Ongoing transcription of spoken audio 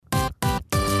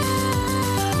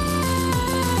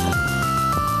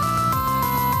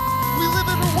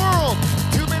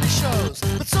shows.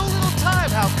 But so little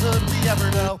time, how could we ever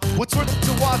know what's worth it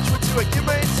to watch, what to give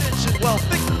my attention? Well,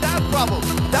 fixing that problem,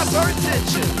 that's our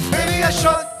intention. Baby, I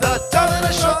shrunk the, darling,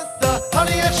 I shrunk the,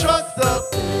 honey, I shrunk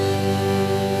the...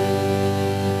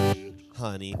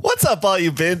 Honey. What's up, all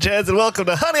you binge heads, and welcome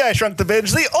to Honey, I Shrunk the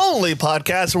Binge, the only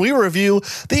podcast where we review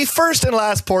the first and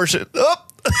last portion. Oh,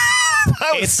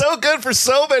 that was so good for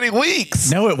so many weeks.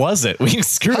 No, it wasn't. We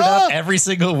screwed it up every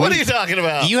single week. What are you talking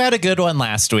about? You had a good one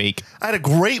last week. I had a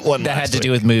great one that had to do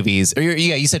with movies. Or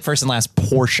you said first and last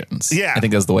portions. Yeah. I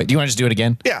think that's the way. Do you want to just do it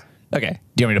again? Yeah. Okay.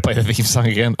 Do you want me to play the theme song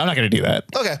again? I'm not going to do that.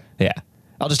 Okay. Yeah.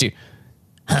 I'll just do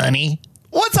Honey.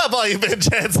 What's up, all you binge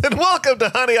heads, and welcome to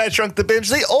Honey, I Shrunk the Binge,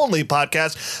 the only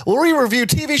podcast where we review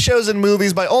TV shows and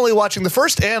movies by only watching the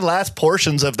first and last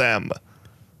portions of them.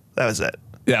 That was it.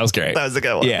 That was great. That was a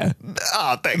good one. Yeah.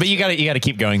 Oh, thanks. But you got to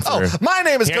keep going through. Oh, my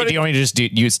name is Here, Cody. do you want me to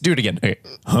just do it again? Okay.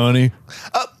 Honey.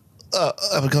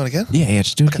 I'm going again? Yeah,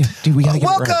 just do it again. Dude, we got to get it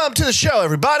right. Welcome to the show,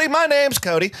 everybody. My name's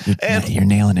Cody. And you're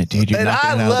nailing it, dude. You're and knocking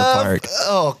I it out love, of the park.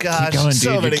 Oh, gosh. Keep going,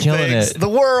 so dude. many You're killing things. it. The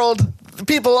world, the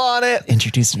people on it.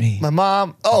 Introduce me. My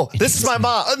mom. Oh, this is my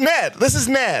mom. Ned. This is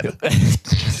Ned.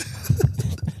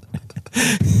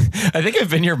 I think I've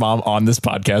been your mom on this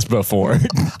podcast before.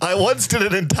 I once did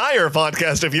an entire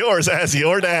podcast of yours as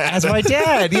your dad. As my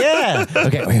dad, yeah.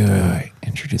 Okay, wait.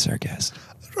 Introduce our guest.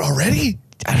 Already?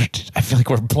 I feel like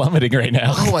we're plummeting right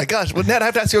now. Oh my gosh. Well, Ned, I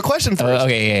have to ask you a question first.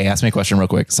 Okay, ask me a question real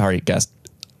quick. Sorry, guest.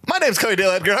 My name's Cody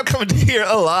Dale Edgar. I'm coming to you here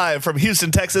alive from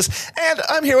Houston, Texas, and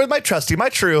I'm here with my trusty, my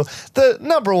true, the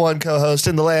number one co-host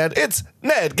in the land. It's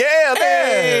Ned Gale.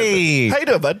 Hey! How you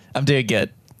doing, bud? I'm doing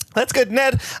good. That's good.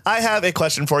 Ned, I have a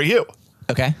question for you.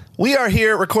 Okay. We are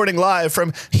here recording live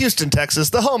from Houston, Texas,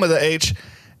 the home of the H.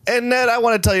 And Ned, I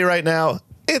want to tell you right now,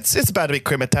 it's about to be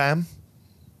Christmas time.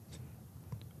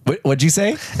 What'd you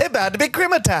say? It's about to be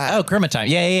Christmas time. Oh, Christmas time.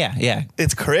 Yeah.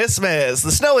 It's Christmas.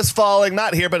 The snow is falling,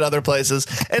 not here, but other places.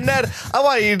 And Ned, I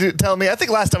want you to tell me, I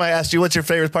think last time I asked you, what's your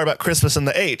favorite part about Christmas and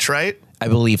the H, right? I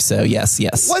believe so. Yes.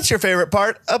 What's your favorite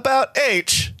part about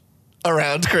H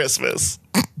around Christmas?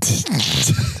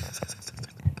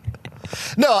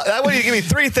 No, I want you to give me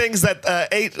three things that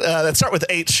that start with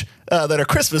H that are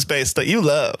Christmas based that you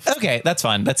love. Okay, that's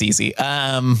fun. That's easy.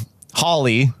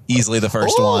 Holly, easily the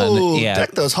first one. Yeah.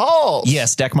 Deck those halls.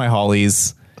 Yes, deck my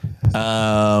hollies.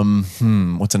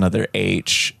 What's another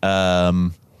H?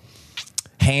 Ham,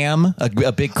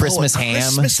 a big Christmas ham.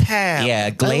 Christmas ham. Yeah,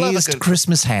 glazed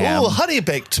Christmas ham. Ooh, honey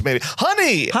baked maybe.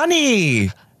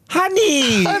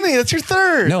 Honey, that's your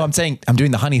third. No, I'm saying I'm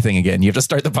doing the honey thing again. You have to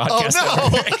start the podcast. Oh,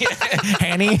 no.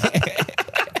 Hanny.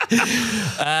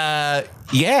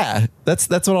 Yeah, that's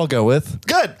what I'll go with.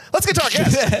 Good. Let's get to our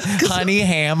guest. Honey,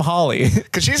 ham, Holly.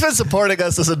 Because she's been supporting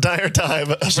us this entire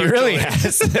time. She really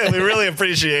has. And we really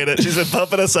appreciate it. She's been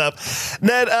pumping us up.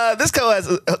 Ned, this co-host,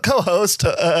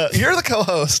 you're the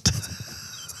co-host.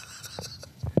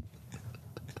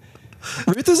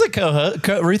 Ruth is a co-host.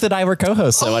 Ruth and I were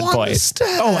co-hosts at one point.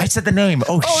 Understand. Oh, I said the name.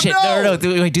 Oh shit. No.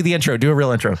 No. Wait, do the intro. Do a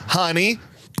real intro. Honey.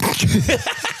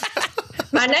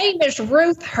 My name is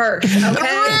Ruth Hirsch,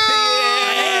 okay?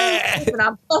 And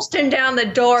I'm busting down the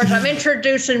doors. I'm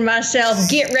introducing myself.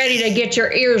 Get ready to get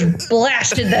your ears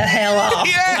blasted the hell off.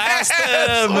 Yes,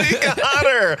 we got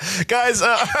her. Guys,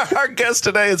 our guest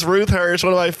today is Ruth Hirsch,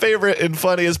 one of my favorite and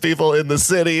funniest people in the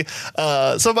city.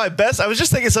 I was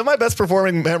just thinking, some of my best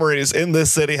performing memories in this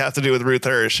city have to do with Ruth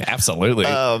Hirsch. Absolutely.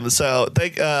 I'm so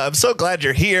glad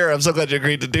you're here. I'm so glad you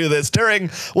agreed to do this during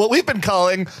what we've been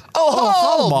calling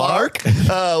Hallmark,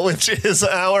 which is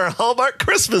our Hallmark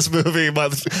Christmas movie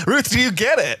month. Ruth, do you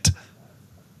get it?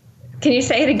 Can you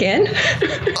say it again?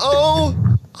 Oh,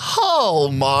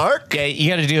 Hallmark. Yeah, you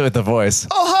got to do it with the voice.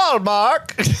 Oh,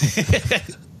 Hallmark.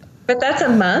 But that's a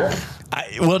month?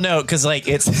 Well, no, because like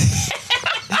it's.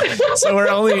 So we're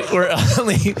only.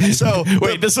 So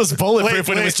wait, this was bulletproof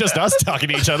when it was just us talking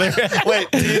to each other. Wait,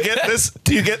 do you get this?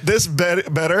 Do you get this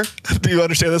better? Do you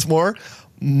understand this more?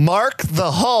 Mark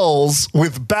the hulls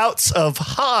with bouts of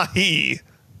ha-he.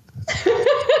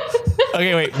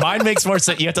 Okay, wait. Mine makes more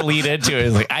sense. You have to lead into it.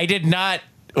 It's like, I did not.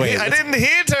 Wait, I didn't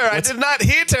hit her. I did not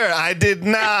hit her. I did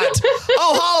not.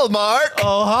 Oh, Hallmark.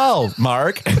 Oh,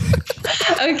 Hallmark.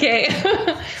 Okay.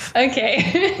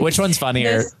 Okay. Which one's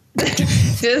funnier?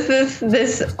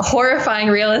 This horrifying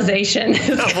realization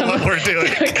Of what we're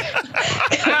doing.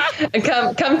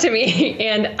 come to me,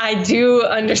 and I do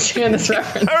understand this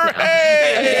reference.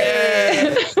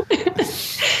 Hooray!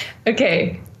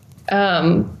 Okay.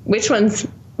 Which one's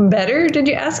better, did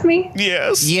you ask me?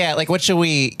 Yes. Yeah, like what should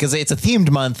we, because it's a themed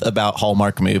month about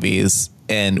Hallmark movies,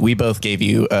 and we both gave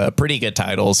you pretty good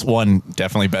titles. One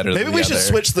definitely better than the other. Maybe we should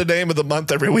switch the name of the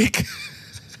month every week.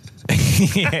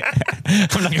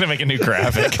 I'm not gonna make a new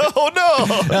graphic. Oh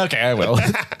no. Okay, I will.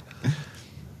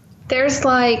 There's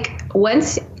like,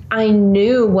 once I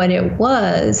knew what it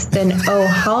was, then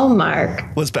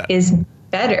Hallmark Was better. is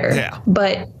better. Yeah.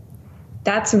 But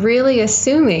that's really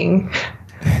assuming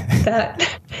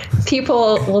that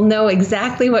people will know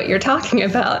exactly what you're talking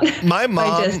about. My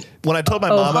mom, when I told my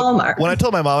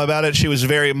mom about it, she was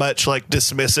very much like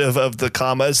dismissive of the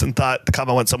commas and thought the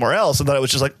comma went somewhere else, and thought it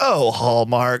was just like, oh,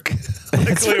 Hallmark.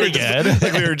 That's pretty good.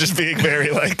 Like we were just being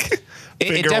very like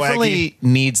It definitely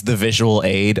needs the visual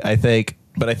aid, I think.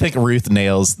 But I think Ruth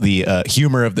nails the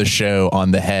humor of the show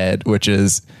on the head, which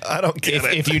is I don't get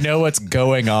it. If you know what's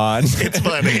going on, it's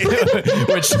funny.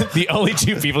 Which the only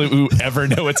two people who ever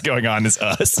know what's going on is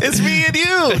us. It's me and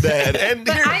you, Dad. And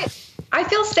but I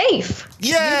feel safe. Yay!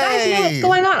 You guys know what's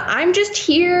going on. I'm just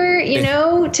here,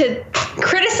 to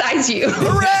criticize you.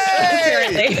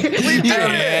 Hooray! Apparently.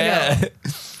 Yeah.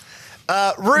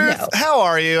 Ruth, how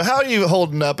are you? How are you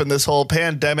holding up in this whole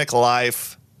pandemic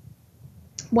life?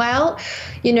 Well,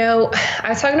 I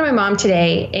was talking to my mom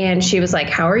today and she was like,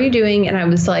 how are you doing? And I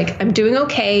was like, I'm doing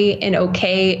okay. And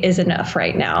okay is enough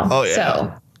right now. Oh, yeah.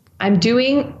 So I'm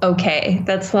doing okay.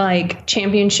 That's like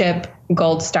championship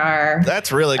gold star.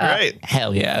 That's really great.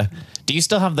 Hell yeah. Do you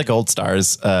still have the gold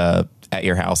stars at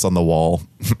your house on the wall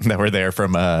that were there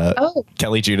from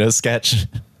Kelly Judah's sketch?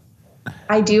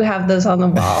 I do have those on the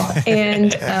wall.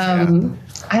 And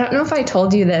I don't know if I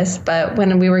told you this, but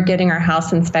when we were getting our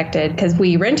house inspected, because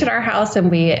we rented our house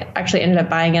and we actually ended up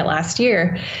buying it last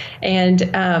year. And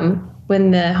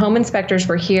when the home inspectors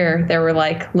were here, they were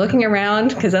like looking around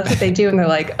because that's what they do. And they're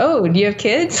like, oh, do you have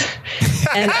kids?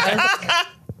 And I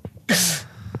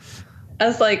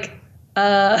was like,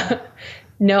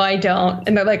 no, I don't.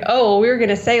 And they're like, oh, we were going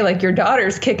to say like your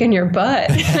daughter's kicking your butt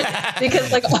because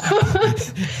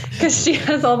she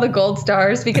has all the gold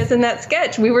stars, because in that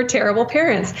sketch, we were terrible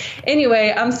parents.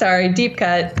 Anyway, I'm sorry. Deep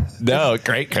cut. No,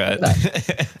 great cut.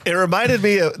 It reminded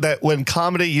me of that when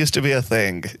comedy used to be a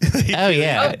thing.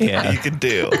 Yeah. You could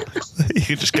do. You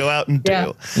could just go out and do.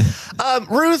 Yeah.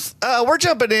 Ruth, we're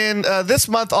jumping in this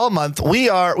month, all month. We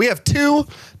have two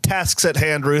tasks at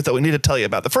hand, Ruth, that we need to tell you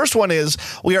about. The first one is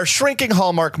we are shrinking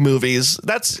Hallmark movies.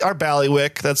 That's our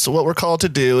ballywick. That's what we're called to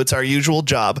do. It's our usual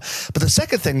job. But the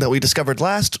second thing that we discovered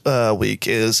last week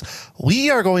is we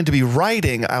are going to be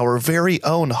writing our very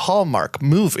own Hallmark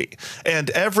movie. And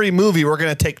every movie, we're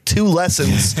going to take 2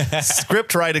 lessons,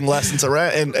 script writing lessons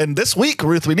around. And this week,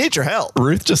 Ruth, we need your help.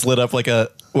 Ruth just lit up like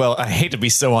I hate to be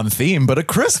so on theme, but a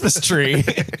Christmas tree.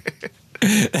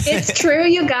 It's true,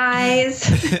 you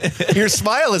guys. Your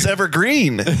smile is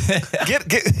evergreen.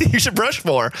 You should brush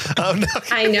more. No.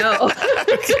 I know.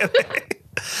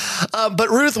 But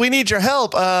Ruth, we need your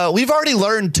help. We've already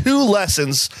learned 2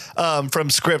 lessons from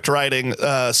script writing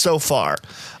so far.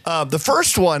 The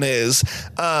first one is,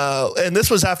 and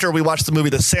this was after we watched the movie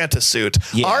The Santa Suit.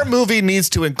 Yeah. Our movie needs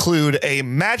to include a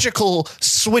magical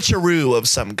switcheroo of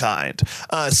some kind.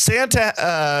 Santa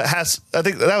has, I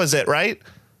think that was it, right?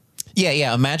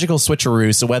 Yeah, a magical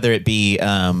switcheroo. So whether it be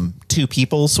 2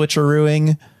 people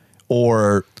switcherooing,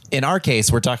 or in our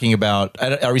case, we're talking about.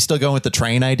 Are we still going with the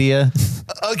train idea?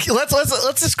 Okay,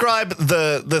 let's describe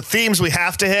the themes we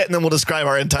have to hit, and then we'll describe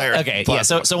our entire. Okay,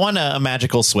 platform. Yeah. So one a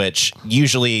magical switch,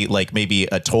 usually like maybe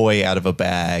a toy out of a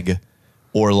bag.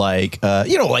 Or like,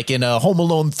 like in Home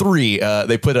Alone 3,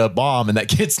 they put a bomb in that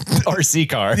kid's RC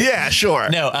car. Yeah, sure.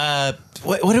 No,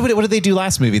 what did they do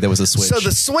last movie that was a switch? So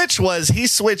the switch was he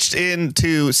switched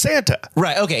into Santa.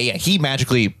 Right, okay, yeah. He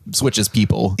magically switches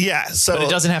people. Yeah, so. But it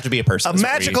doesn't have to be a person. A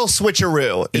magical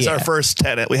switcheroo is our first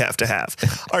tenet we have to have.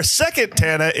 Our second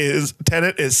tenet is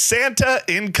Santa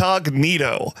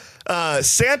Incognito.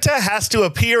 Santa has to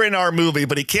appear in our movie,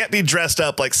 but he can't be dressed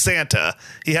up like Santa.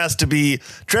 He has to be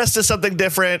dressed as something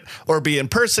different or be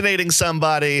impersonating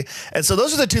somebody. And so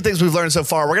those are the 2 things we've learned so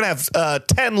far. We're going to have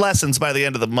 10 lessons by the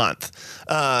end of the month.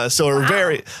 So we're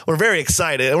very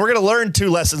excited. And we're going to learn 2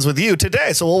 lessons with you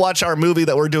today. So we'll watch our movie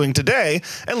that we're doing today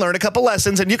and learn a couple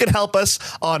lessons. And you can help us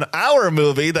on our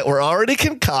movie that we're already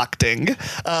concocting.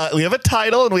 We have a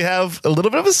title and we have a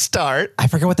little bit of a start. I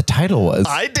forget what the title was.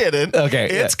 I didn't. Okay.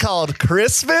 It's called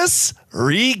Christmas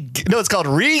it's called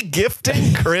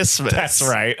Regifting Christmas. That's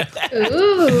right.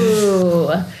 Ooh.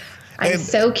 I'm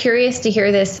so curious to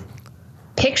hear this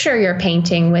picture you're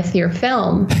painting with your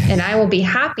film, and I will be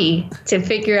happy to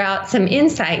figure out some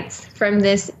insights from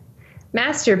this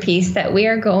masterpiece that we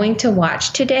are going to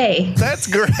watch today. That's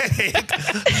great.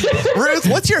 Ruth,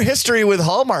 what's your history with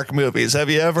Hallmark movies? Have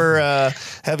you ever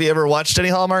watched any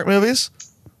Hallmark movies?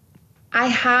 I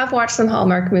have watched some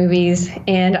Hallmark movies,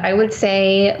 and I would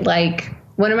say, like,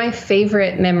 One of my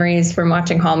favorite memories from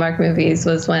watching Hallmark movies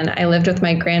was when I lived with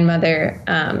my grandmother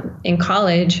in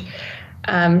college.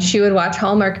 She would watch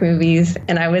Hallmark movies,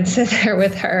 and I would sit there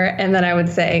with her, and then I would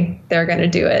say, "They're going to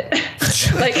do it."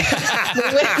 Like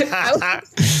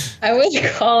I would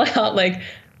call out like,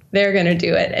 "They're going to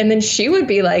do it," and then she would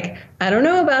be like, "I don't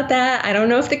know about that. I don't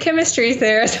know if the chemistry's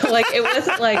there." So like, it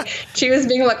wasn't like she was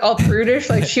being like all prudish.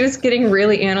 Like she was getting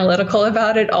really analytical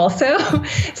about it also.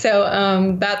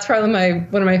 So that's probably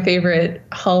one of my favorite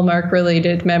Hallmark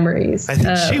related memories. I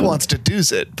think she wants to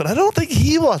do's it, but I don't think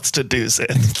he wants to do's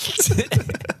it.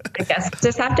 I guess we'll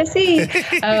just have to see.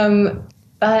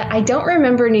 But I don't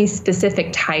remember any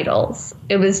specific titles.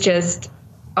 It was just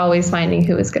always finding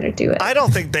who was going to do it. I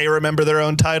don't think they remember their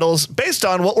own titles based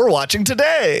on what we're watching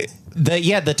today.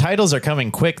 The titles are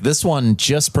coming quick. This one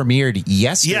just premiered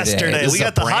yesterday. We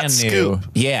got the hot scoop.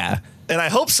 Yeah. And I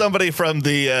hope somebody from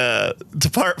the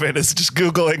department is just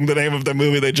Googling the name of the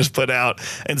movie they just put out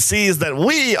and sees that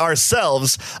we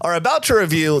ourselves are about to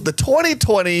review the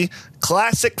 2020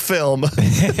 classic film.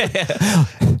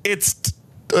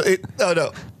 Oh,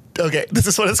 no. Okay, this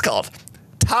is what it's called.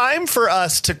 Time for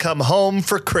Us to Come Home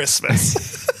for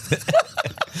Christmas.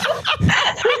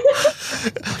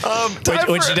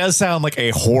 Which does sound like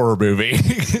a horror movie.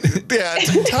 Yeah,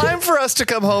 Time for Us to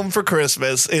Come Home for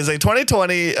Christmas is a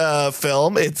 2020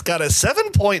 film. It's got a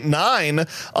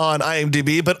 7.9 on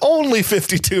IMDb, but only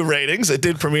 52 ratings. It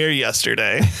did premiere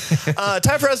yesterday.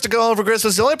 Time for Us to Come Home for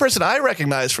Christmas. The only person I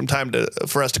recognize from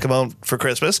for Us to Come Home for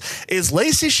Christmas is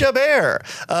Lacey Chabert,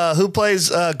 who plays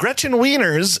Gretchen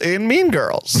Wieners in Mean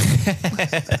Girls.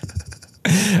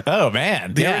 Oh,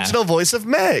 man. The original voice of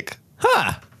Meg.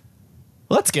 Huh.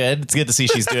 Well, that's good. It's good to see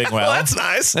she's doing well. Well, that's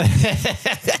nice.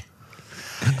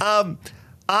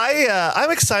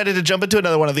 I'm excited to jump into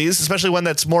another one of these, especially one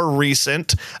that's more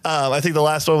recent. I think the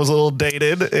last one was a little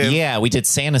dated. Yeah, we did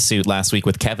Santa Suit last week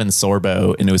with Kevin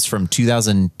Sorbo, and it was from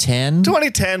 2010.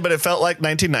 2010, but it felt like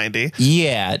 1990.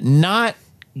 Yeah, not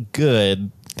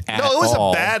good. No, it was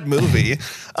a bad movie. And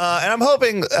I'm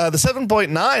hoping the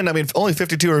 7.9, I mean, only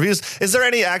 52 reviews. Is there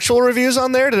any actual reviews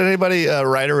on there? Did anybody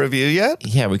write a review yet?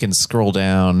 Yeah, we can scroll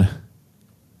down.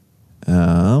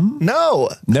 No.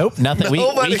 Nope, nothing.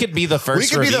 We could be the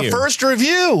first review. We could be the first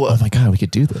review. Oh my God, we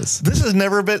could do this. This is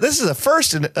a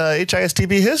first in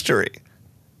HISTB history.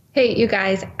 Hey, you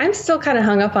guys, I'm still kind of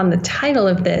hung up on the title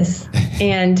of this.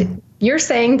 And you're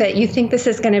saying that you think this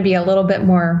is going to be a little bit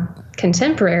more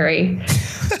contemporary.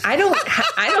 I don't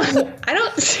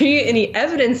see any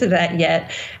evidence of that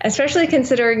yet, especially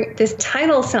considering this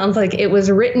title sounds like it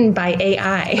was written by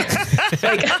AI.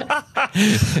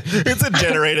 It's a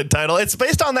generated title. It's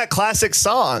based on that classic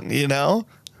song, you know?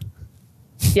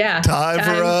 Yeah. Time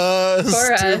for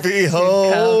us to be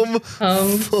home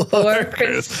for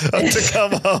Christmas. To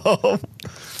come home.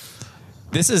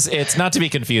 It's not to be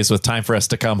confused with Time for Us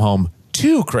to Come Home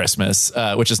to Christmas,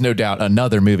 which is no doubt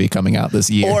another movie coming out this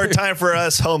year. Or Time for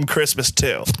Us Home Christmas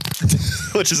 2,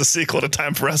 which is a sequel to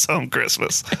Time for Us Home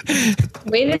Christmas.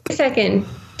 Wait a second.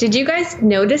 Did you guys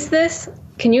notice this?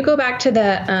 Can you go back to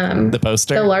the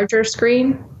poster? The larger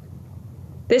screen?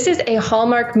 This is a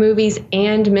Hallmark Movies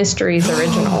and Mysteries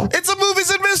original. It's a Movies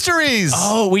and Mysteries.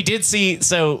 Oh, we did see.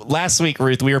 So last week,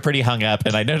 Ruth, we were pretty hung up,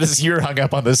 and I noticed you were hung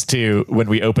up on this too when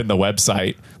we opened the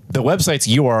website. The website's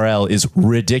URL is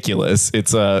ridiculous.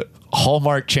 It's a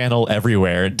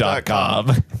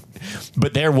hallmarkchanneleverywhere.com.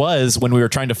 But there was, when we were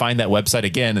trying to find that website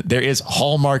again, there is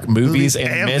Hallmark Movies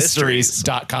and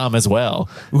Mysteries.com as well.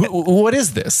 What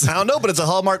is this? I don't know, but it's a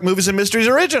Hallmark Movies and Mysteries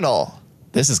original.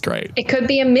 This is great. It could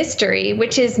be a mystery,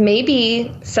 which is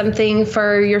maybe something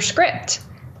for your script.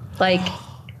 Like,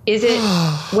 is it,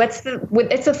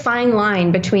 it's a fine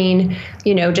line between,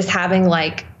 just having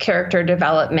like character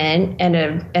development and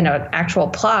an actual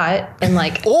plot and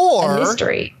like or a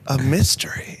mystery. A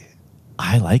mystery.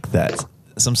 I like that.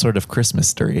 Some sort of Christmas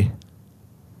story.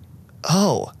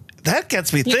 Oh, that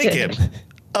gets me thinking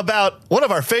about one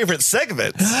of our favorite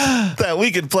segments that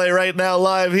we can play right now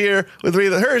live here with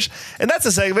Rita Hirsch. And that's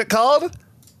a segment called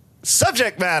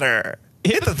Subject Matter.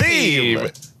 Hit the theme.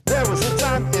 There was a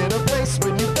time and a place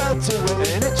when you felt to it,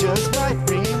 and it just might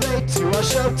relate to our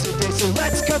show today. So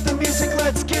let's cut the music,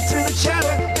 let's get to the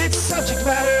chatter. It's Subject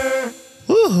Matter.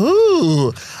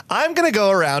 Woohoo! I'm going to go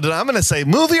around and I'm going to say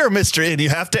movie or mystery, and you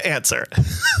have to answer.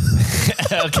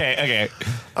 Okay.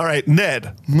 All right,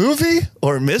 Ned, movie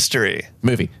or mystery?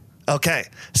 Movie. Okay,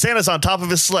 Santa's on top of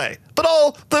his sleigh, but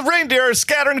all the reindeer are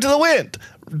scattering to the wind.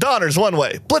 Donner's one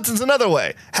way, Blitzen's another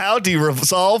way. How do you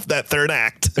resolve that third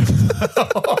act?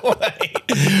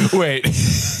 Wait.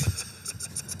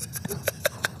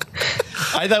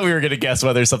 I thought we were going to guess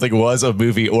whether something was a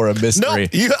movie or a mystery.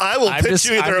 No, I will pitch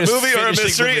you either I'm a just movie or a finishing the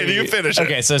mystery, and you movie. finish it.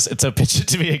 Okay, so pitch it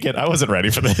to me again. I wasn't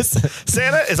ready for this.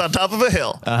 Santa is on top of a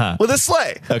hill with a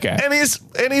sleigh. Okay. And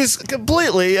he's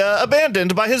completely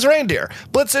abandoned by his reindeer.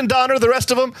 Blitzen, Donner, the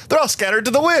rest of them, they're all scattered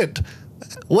to the wind.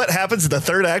 What happens in the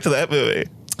third act of that movie?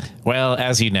 Well,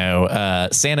 as you know,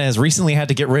 Santa has recently had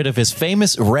to get rid of his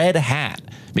famous red hat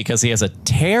because he has a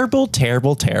terrible,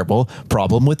 terrible, terrible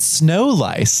problem with snow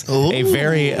lice. Ooh. A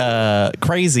very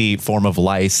crazy form of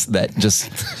lice that just...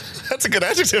 That's a good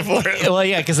adjective for it. Well,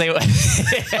 yeah, because they...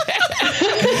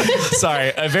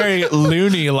 Sorry, a very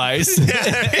loony lice.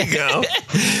 Yeah, there you go.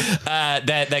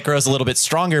 That grows a little bit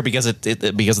stronger because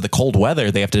because of the cold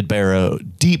weather. They have to burrow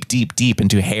deep, deep, deep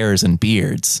into hairs and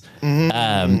beards.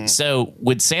 So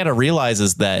when Santa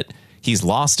realizes that he's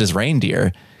lost his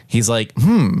reindeer, he's like,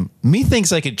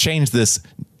 methinks I could change this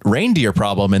reindeer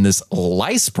problem and this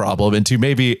lice problem into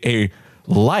maybe a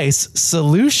lice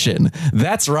solution.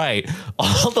 That's right.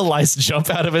 All the lice jump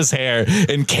out of his hair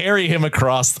and carry him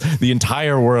across the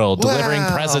entire world, delivering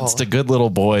presents to good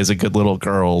little boys and good little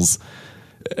girls.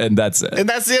 And that's it. And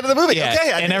that's the end of the movie. Yeah,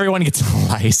 Okay. and everyone gets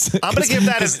lice. I'm going to give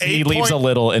that an 8. He leaves a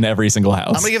little in every single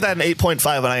house. I'm going to give that an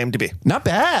 8.5 on IMDb. Not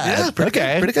bad. Yeah, pretty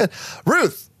good. Pretty good.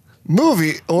 Ruth,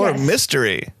 movie or Yes.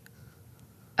 mystery?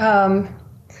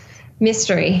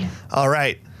 Mystery. All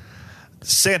right.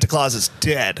 Santa Claus is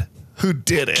dead. Who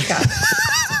did it?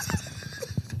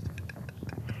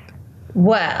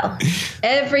 Well,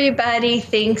 everybody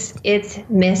thinks it's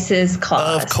Mrs.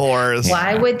 Claus. Of course.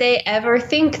 Why would they ever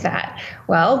think that?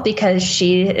 Well, because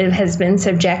she has been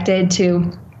subjected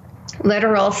to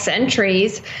literal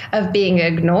centuries of being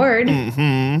ignored.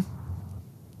 Mm-hmm.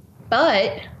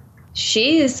 But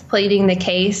she's pleading the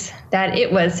case that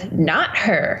it was not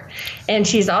her. And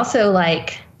she's also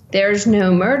like, there's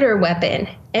no murder weapon.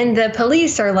 And the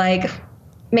police are like,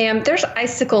 ma'am, there's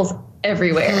icicles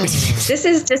everywhere. This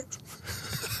is just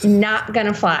not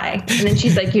gonna fly. And then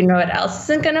she's like, you know what else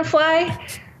isn't gonna fly?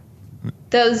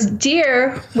 Those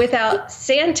deer without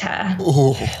Santa.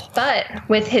 Ooh. But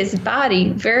with his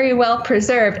body very well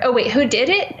preserved. Oh, wait, who did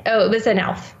it? Oh, it was an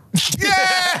elf.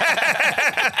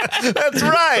 Yeah! That's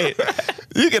right.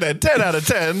 You get a 10 out of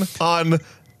 10 on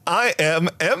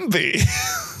IMDb.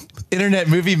 Internet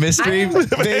movie mystery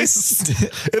base.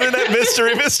 Internet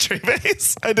mystery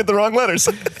base. I did the wrong letters.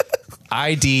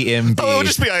 IDMB. Oh, it'll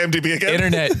just be IMDb again.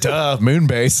 Internet, moon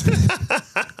base.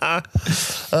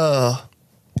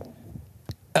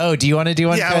 Oh, do you want to do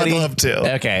one, Yeah, I would Cody? love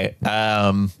to. Okay.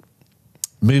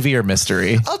 Movie or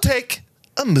mystery? I'll take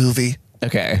a movie.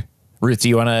 Okay. Ruth, do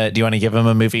you want to give him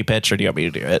a movie pitch, or do you want me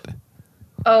to do it?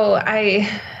 Oh, I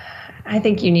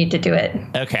think you need to do it.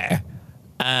 Okay.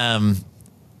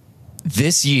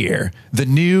 This year, the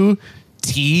new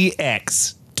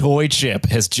TX toy chip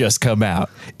has just come out.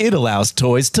 It allows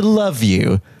toys to love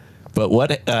you. But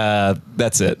what?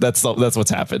 That's it. That's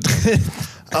what's happened.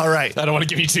 All right. I don't want to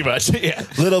give you too much. Yeah.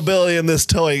 Little Billy and this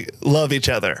toy love each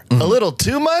other. A little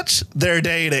too much, they're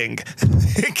dating.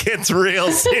 It gets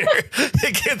real serious.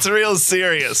 It gets real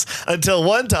serious until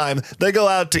one time they go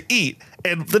out to eat,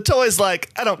 and the toy's like,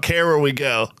 I don't care where we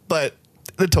go, but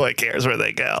the toy cares where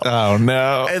they go. Oh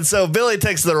no. And so Billy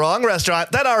takes the wrong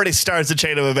restaurant. That already starts a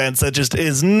chain of events that just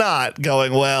is not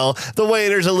going well. The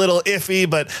waiter's a little iffy,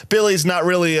 but Billy's not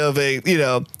really of a,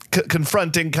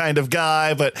 confronting kind of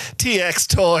guy, but TX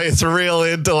Toy is real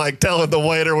into like telling the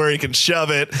waiter where he can shove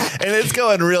it, and it's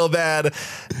going real bad.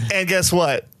 And guess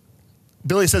what?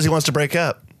 Billy says he wants to break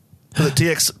up. But the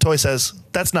TX Toy says,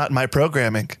 that's not my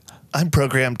programming. I'm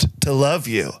programmed to love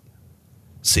you.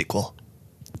 Sequel.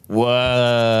 Whoa.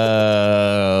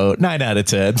 9 out of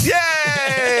 10.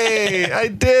 Yay! I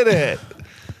did it.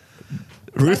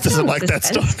 Ruth doesn't sounds like that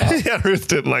story. suspenseful. Yeah, Ruth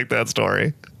didn't like that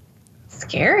story.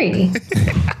 Scary.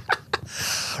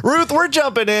 Ruth, we're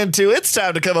jumping into It's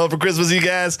Time to Come Home for Christmas, you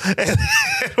guys. And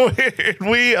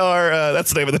we are,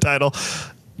 that's the name of the title.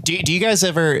 Do you guys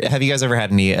have you guys ever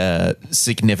had any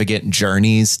significant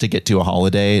journeys to get to a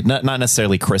holiday? Not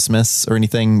necessarily Christmas or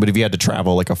anything, but if you had to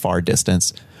travel like a far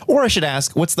distance, or I should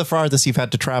ask, what's the farthest you've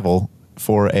had to travel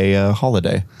for a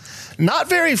holiday? Not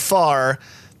very far.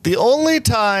 The only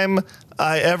time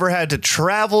I ever had to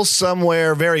travel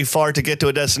somewhere very far to get to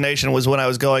a destination was when I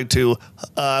was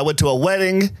I went to a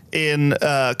wedding in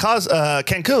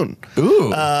Cancun.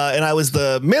 Ooh. And I was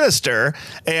the minister.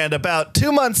 And about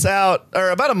 2 months out, or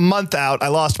about a month out, I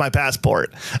lost my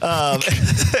passport.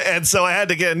 And so I had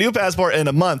to get a new passport in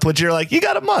a month, which you're like, you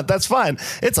got a month. That's fine.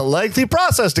 It's a lengthy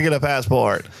process to get a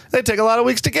passport. They take a lot of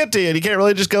weeks to get to you, and you can't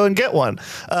really just go and get one.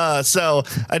 So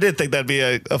I did think that'd be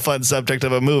a fun subject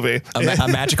of a movie. A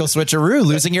magical switcheroo,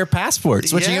 losing your passport,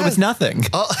 switching it with nothing.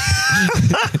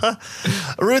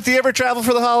 Ruth, you ever travel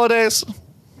for the holidays?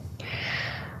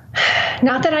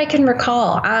 Not that I can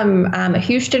recall. I'm a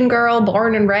Houston girl,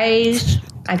 born and raised.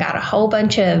 I got a whole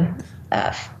bunch of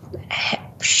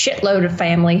shitload of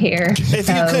family here. If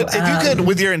you could,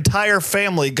 with your entire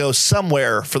family, go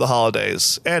somewhere for the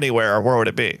holidays, anywhere, where would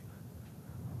it be?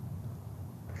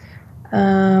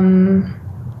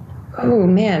 Oh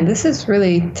man, this is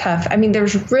really tough. I mean,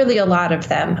 there's really a lot of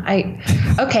them.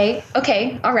 Okay,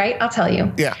 all right, I'll tell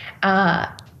you. Yeah.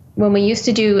 When we used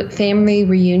to do family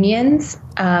reunions,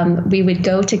 we would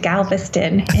go to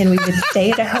Galveston and we would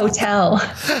stay at a hotel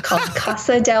called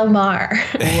Casa del Mar.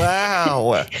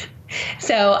 Wow.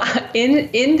 So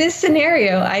in this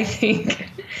scenario, I think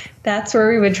that's where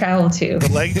we would travel to.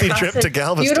 The lengthy trip to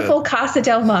Galveston. Beautiful Casa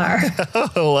del Mar.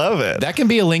 I love it. That can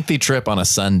be a lengthy trip on a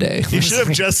Sunday. You should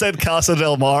have just said Casa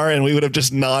del Mar, and we would have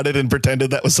just nodded and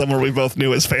pretended that was somewhere we both knew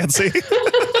was fancy.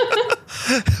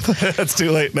 That's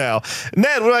too late now.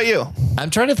 Ned, what about you? I'm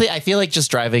trying to think. I feel like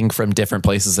just driving from different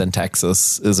places in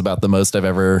Texas is about the most I've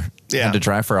ever had to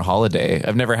drive for a holiday.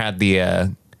 I've never had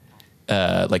the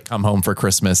like come home for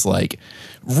Christmas, like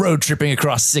road tripping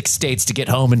across 6 states to get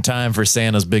home in time for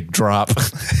Santa's big drop.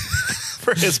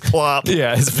 For his plop.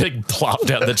 Yeah, his big plop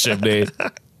down the chimney.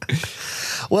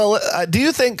 Well, do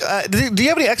you think, do you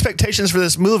have any expectations for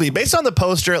this movie? Based on the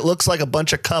poster, it looks like a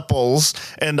bunch of couples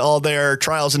and all their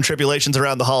trials and tribulations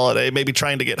around the holiday, maybe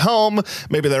trying to get home.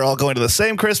 Maybe they're all going to the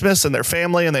same Christmas and their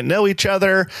family and they know each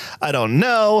other. I don't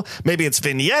know. Maybe it's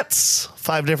vignettes,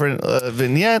 5 different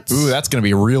vignettes. Ooh, that's going to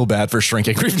be real bad for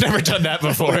shrinking. We've never done that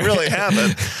before. We really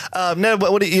haven't. Ned,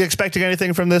 what are you expecting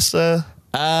anything from this?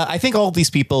 I think all these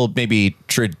people maybe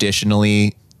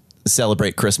traditionally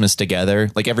celebrate Christmas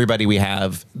together. Like everybody we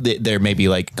have, they're maybe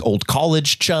like old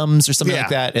college chums or something like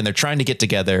that. And they're trying to get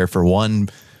together for one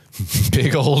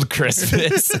big old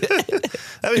Christmas.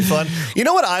 That'd be fun. You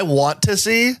know what I want to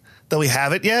see? That we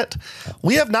haven't yet.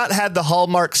 We have not had the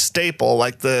Hallmark staple,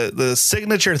 like the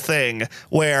signature thing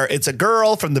where it's a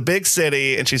girl from the big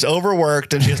city and she's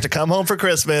overworked and she has to come home for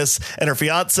Christmas and her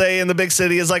fiance in the big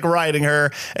city is like riding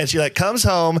her and she like comes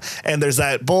home and there's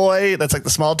that boy that's like the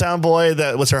small town boy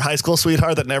that was her high school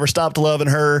sweetheart that never stopped loving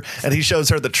her and he shows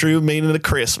her the true meaning of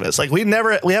Christmas. Like we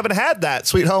haven't had that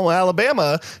Sweet Home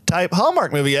Alabama type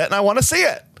Hallmark movie yet and I want to see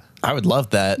it. I would love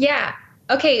that. Yeah.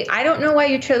 Okay, I don't know why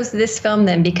you chose this film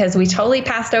then, because we totally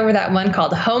passed over that one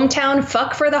called Hometown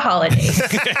Fuck for the Holidays.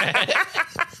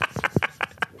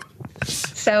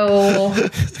 So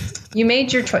you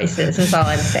made your choices, is all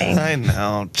I'm saying. I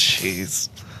know, jeez.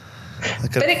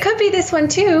 But it could be this one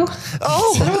too.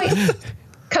 Oh,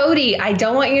 Cody, I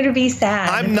don't want you to be sad.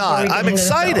 I'm not. I'm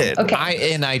excited. Okay.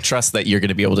 I trust that you're going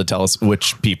to be able to tell us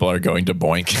which people are going to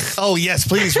boink. Oh, yes.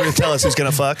 Please, Ruth, tell us who's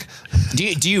going to fuck.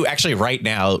 Do you actually right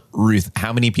now, Ruth,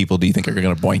 how many people do you think are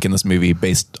going to boink in this movie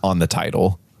based on the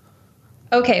title?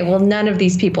 Okay, well, none of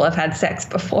these people have had sex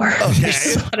before. Okay. I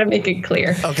just want to make it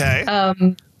clear. Okay.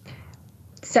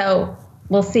 So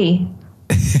we'll see.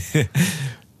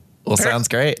 Well, sounds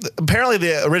great. Apparently,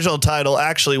 the original title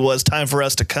actually was "Time for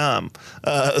Us to Come,"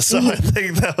 so I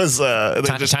think that was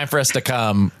time for us to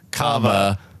come,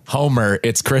 comma Homer.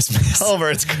 It's Christmas. Homer,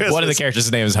 it's Christmas. One of the characters'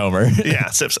 name is Homer. Yeah,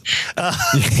 Simpson.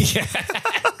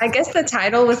 I guess the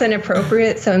title was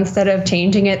inappropriate, so instead of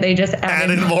changing it, they just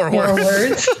added more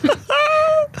words.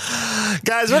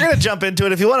 Guys, we're going to jump into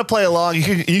it. If you want to play along,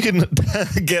 you can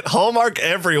get Hallmark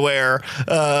Everywhere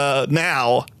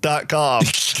now.com.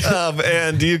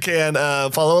 And you can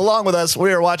follow along with us.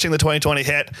 We are watching the 2020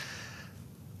 hit.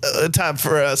 Time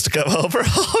for us to come home for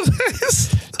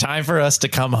holidays. Time for us to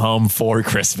come home for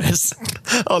Christmas.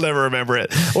 I'll never remember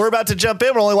it. We're about to jump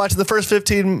in. We're only watching the first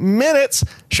 15 minutes.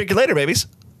 Shrink you later, babies.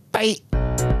 Bye.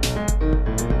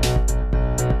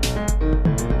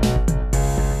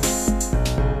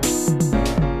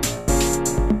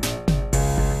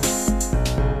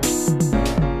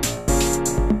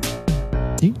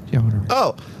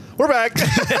 Oh, we're back.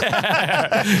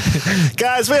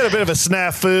 Guys, we had a bit of a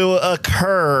snafu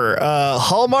occur.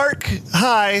 Hallmark,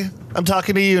 hi. I'm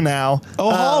talking to you now.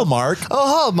 Oh, Hallmark. Oh,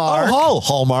 Hallmark. Oh,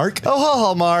 Hallmark. Oh,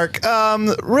 Hallmark.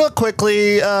 Real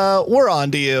quickly, we're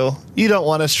on to you. You don't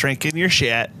want us shrinking your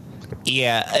shit.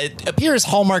 Yeah, it appears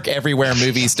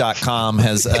HallmarkEverywhereMovies.com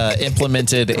has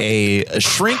implemented a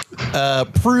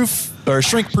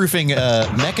shrink-proofing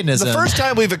mechanism. The first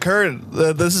time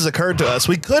this has occurred to us,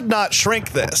 we could not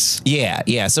shrink this.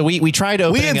 Yeah. So we tried We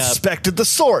opening up. inspected the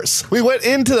source. We went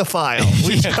into the file.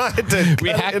 We tried to We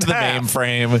cut it hacked in the half,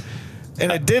 mainframe.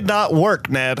 and it did not work,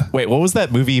 Ned. Wait, what was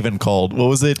that movie even called? What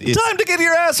was it? Time to get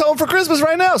your ass home for Christmas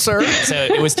right now, sir. So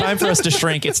it was time for us to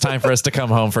shrink. It's time for us to come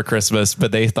home for Christmas.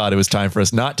 But they thought it was time for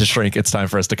us not to shrink. It's time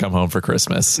for us to come home for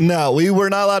Christmas. No, we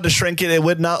were not allowed to shrink it. It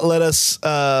would not let us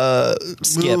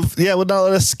Skip. move. Yeah, it would not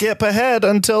let us skip ahead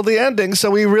until the ending.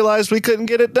 So we realized we couldn't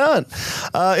get it done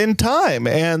in time.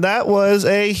 And that was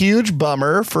a huge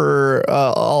bummer for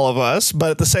all of us. But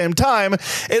at the same time,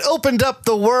 it opened up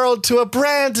the world to a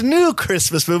brand new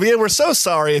Christmas movie. And we're so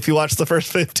sorry if you watched the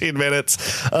first 15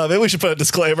 minutes. Maybe we should put a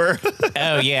disclaimer.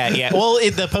 Oh, yeah. Well,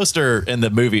 the poster in the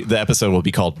movie, the episode will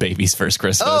be called Baby's First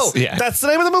Christmas. Oh, yeah. that's the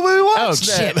name of the movie we Oh, watched.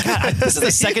 shit. Ned. God, this is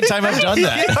the second time I've done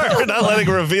that. Yeah, we're not letting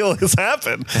reveal this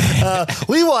happen.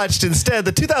 We watched instead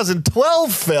the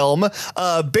 2012 film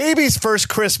Baby's First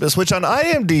Christmas, which on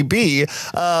IMDb,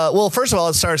 well, first of all,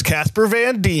 it stars Casper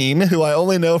Van Dien, who I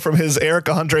only know from his Eric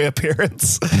Andre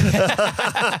appearance.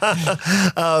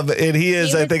 And he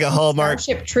is, I think, a Hallmark.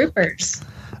 Starship Troopers.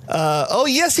 Oh,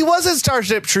 yes, he was in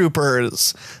Starship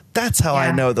Troopers. That's how I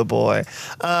Yeah. know the boy.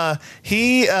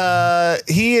 He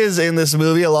is in this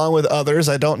movie along with others.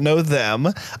 I don't know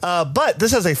them. But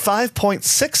this has a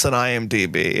 5.6 on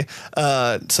IMDb.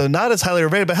 So not as highly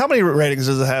rated. But how many ratings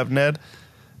does it have, Ned?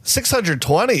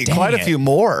 620. Dang Quite a it. few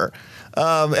more.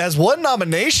 As one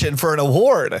nomination for an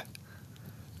award.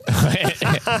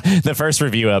 The first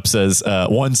review up says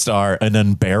 1 star, an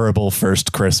unbearable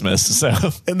first Christmas. So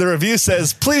And the review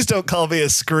says, please don't call me a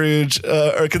Scrooge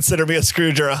or consider me a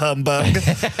Scrooge or a humbug.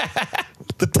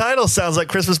 The title sounds like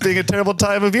Christmas being a terrible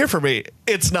time of year for me.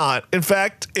 It's not. In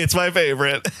fact, it's my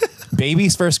favorite.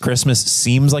 Baby's First Christmas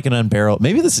seems like an unbearable.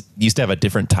 Maybe this used to have a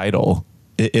different title.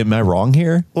 Am I wrong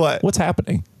here? What? What's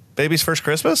happening? Baby's First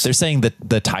Christmas? They're saying that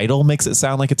the title makes it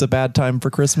sound like it's a bad time for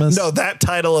Christmas. No, that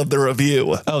title of the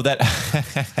review. Oh, that.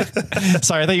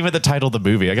 Sorry, I thought you meant the title of the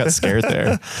movie. I got scared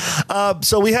there.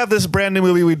 So we have this brand new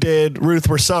movie we did. Ruth,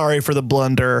 we're sorry for the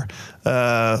blunder.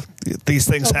 These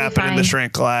things It'll be happen in the fine.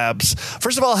 shrink labs.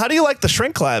 First of all, how do you like the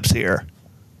shrink labs here?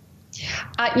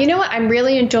 You know what? I'm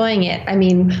really enjoying it. I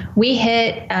mean, we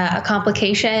hit a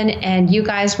complication and you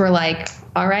guys were like,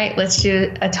 all right, let's do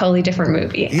a totally different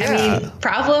movie. Yeah. I mean,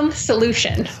 problem,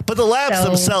 solution. But the labs So-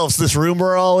 themselves, this room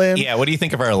we're all in. Yeah, what do you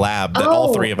think of our lab that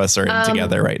all three of us are in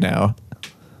together right now?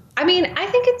 I mean, I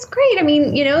think it's great. I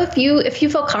mean, you know, if you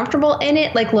feel comfortable in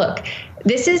it, like, look,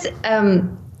 this is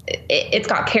it's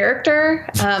got character.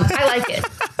 I like it.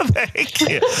 Thank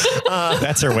you.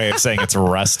 That's her way of saying it's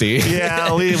rusty.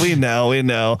 Yeah, we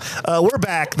know. We're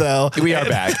back, though. We are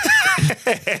back.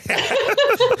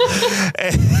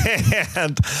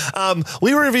 And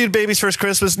we reviewed Baby's First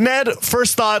Christmas. Ned,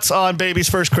 first thoughts on Baby's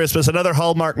First Christmas, another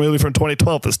Hallmark movie from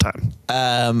 2012 this time.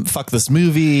 Fuck this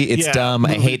movie. It's Yeah, dumb.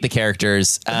 movie. I hate the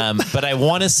characters. But I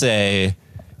want to say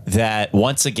that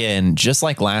once again, just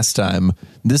like last time,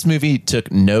 this movie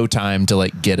took no time to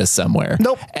like get us somewhere.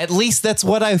 Nope. At least that's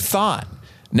what I thought.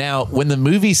 Now, when the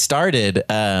movie started,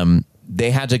 they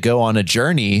had to go on a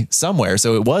journey somewhere.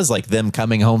 So it was like them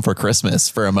coming home for Christmas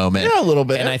for a moment. Yeah, a little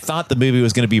bit. And I thought the movie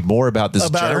was going to be more about this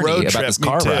About a journey, road about trip, this me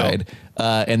car too. ride.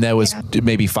 And that was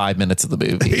maybe 5 minutes of the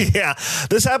movie. Yeah,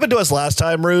 this happened to us last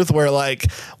time, Ruth, where like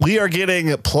we are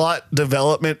getting plot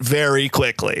development very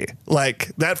quickly.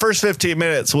 Like that first 15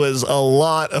 minutes was a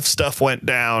lot of stuff went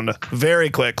down very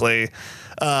quickly.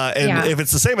 And Yeah. if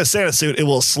it's the same as Santa Suit, it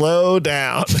will slow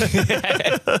down.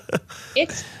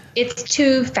 It's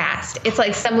too fast. It's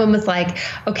like someone was like,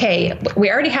 okay,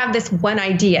 we already have this one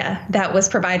idea that was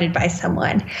provided by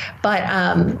someone, but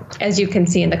as you can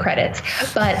see in the credits,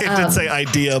 but It did say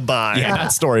idea by. Yeah,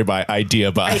 not story by,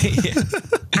 idea by.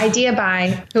 idea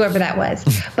by whoever that was.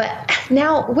 But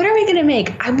now, what are we going to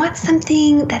make? I want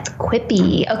something that's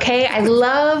quippy. Okay. I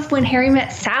love When Harry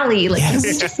Met Sally. Like, can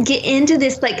we just get into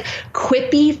this like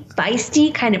quippy,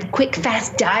 feisty kind of quick,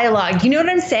 fast dialogue? You know what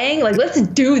I'm saying? Like, let's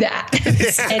do that.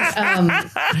 And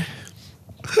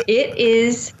it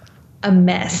is a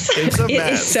mess. It's a It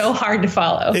mess. is so hard to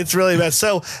follow. It's really bad.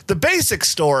 So the basic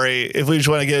story, if we just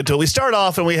want to get into it, we start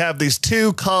off and we have these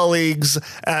two colleagues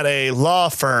at a law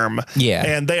firm. Yeah.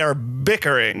 And they are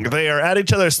bickering. They are at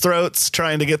each other's throats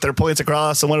trying to get their points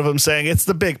across. And one of them saying it's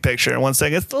the big picture, and one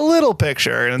saying it's the little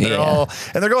picture. And they're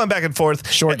they're going back and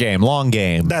forth. Short game, long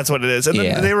game. That's what it is. And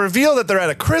Yeah. then they reveal that they're at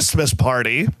a Christmas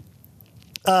party.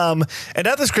 And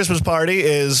at this Christmas party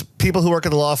is people who work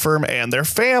at the law firm and their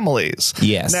families.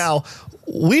 Yes. Now,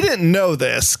 we didn't know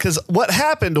this because what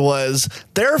happened was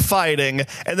they're fighting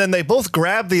and then they both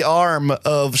grab the arm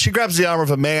of, she grabs the arm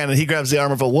of a man and he grabs the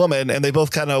arm of a woman and they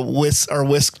both kind of are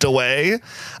whisked away.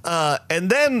 And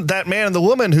then that man and the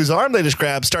woman whose arm they just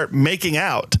grabbed start making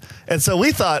out. And so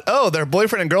we thought, oh, their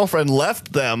boyfriend and girlfriend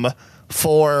left them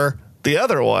for the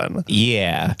other one.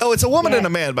 Yeah. Oh, it's a woman and a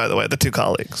man, by the way, the two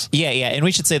colleagues. Yeah. And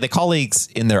we should say the colleagues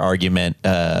in their argument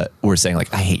were saying,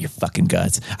 like, I hate your fucking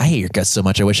guts. I hate your guts so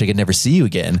much. I wish I could never see you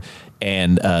again.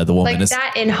 And the woman Like is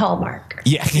that in Hallmark.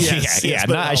 Yeah. Yes, yeah.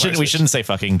 but No, we shouldn't say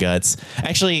fucking guts.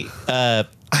 Actually, I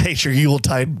hate your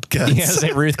Yuletide guts. yeah,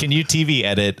 say, Ruth, can you TV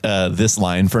edit this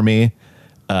line for me?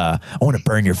 I want to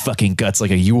burn your fucking guts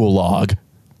like a Yule log.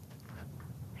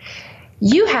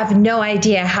 You have no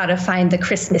idea how to find the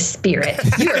Christmas spirit.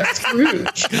 You're a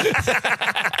Scrooge.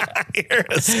 You're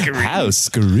a Scrooge. How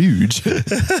Scrooge?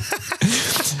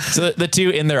 So the two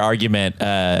in their argument,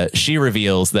 she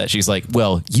reveals that she's like,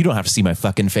 well, you don't have to see my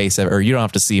fucking face ever, or you don't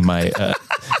have to see my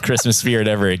Christmas spirit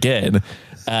ever again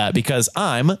because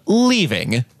I'm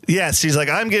leaving. Yes, she's like,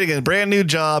 I'm getting a brand new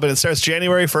job and it starts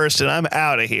January 1st and I'm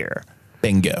out of here.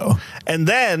 Bingo. And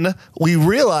then we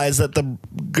realize that the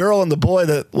girl and the boy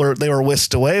that they were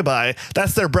whisked away by,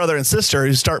 that's their brother and sister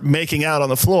who start making out on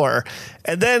the floor.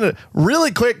 And then really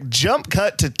quick jump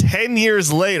cut to 10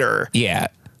 years later. Yeah.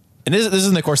 And this is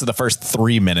in the course of the first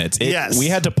 3 minutes. Yes. We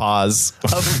had to pause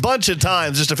A bunch of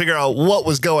times just to figure out what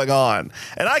was going on.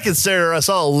 And I consider us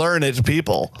all learned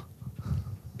people.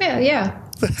 Yeah.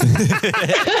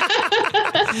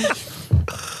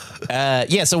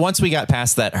 So once we got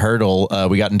past that hurdle,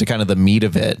 we got into kind of the meat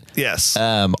of it. Yes.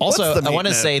 Also, What's the I meat, want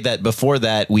to Ned? say that before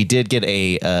that, we did get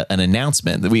an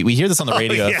announcement. We hear this on the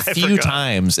radio yeah, a I few forgot.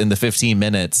 times in the 15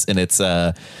 minutes, and it's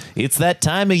that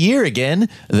time of year again.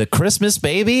 The Christmas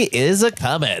baby is a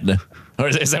coming. Or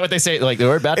is that what they say? Like,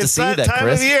 we're about to It's see that that time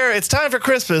of year. It's time for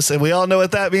Christmas, and we all know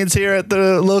what that means here at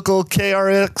the local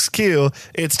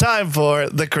KRXQ. It's time for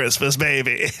the Christmas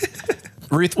baby.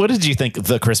 Ruth, what did you think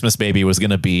the Christmas baby was going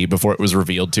to be before it was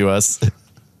revealed to us?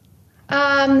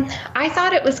 I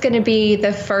thought it was going to be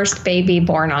the first baby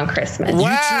born on Christmas.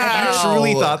 Wow. You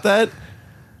truly thought that?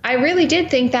 I really did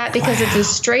think that because it's a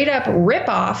straight up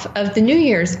ripoff of the New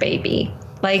Year's baby.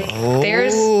 Like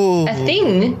there's a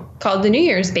thing called the New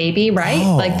Year's baby, right?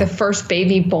 Oh. Like the first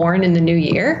baby born in the new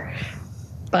year.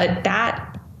 But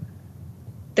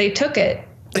they took it.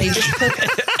 They just took it.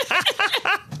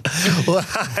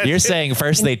 You're saying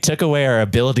first they took away our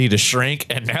ability to shrink,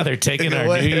 and now they're taking our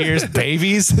away. New Year's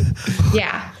babies?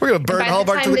 Yeah. We're gonna burn By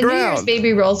Hallmark the to time the the New Year's ground.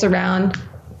 baby rolls around,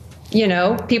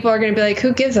 people are going to be like,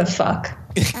 who gives a fuck?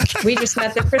 We just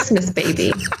met the Christmas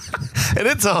baby. And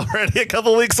it's already a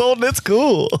couple weeks old, and it's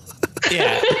cool.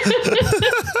 Yeah.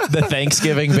 The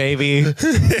Thanksgiving baby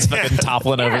is fucking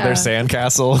toppling over their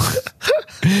sandcastle.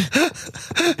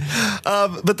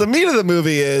 But the meat of the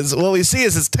movie is what we see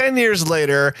is it's 10 years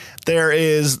later. There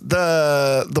is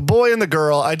the boy and the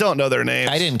girl. I don't know their names.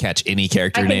 I didn't catch any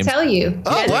character I can names. tell you.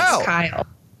 Oh, Jenna's wow. Kyle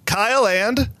Kyle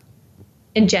and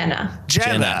and Jenna.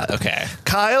 Jenna. Okay.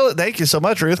 Kyle, thank you so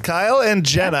much, Ruth. Kyle and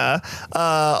Jenna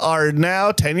are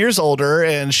now 10 years older,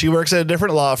 and she works at a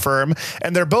different law firm.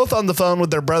 And they're both on the phone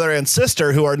with their brother and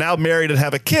sister, who are now married and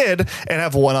have a kid and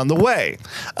have one on the way.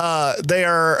 They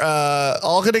are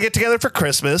all going to get together for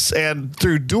Christmas, and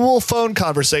through dual phone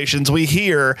conversations, we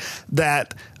hear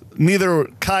that neither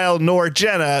Kyle nor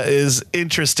Jenna is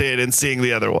interested in seeing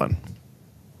the other one.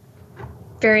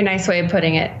 Very nice way of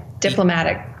putting it.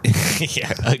 Diplomatic.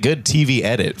 Yeah, a good TV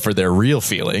edit for their real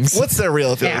feelings. What's their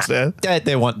real feelings, Yeah. man?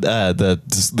 They want the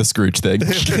Scrooge thing,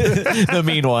 the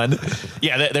mean one.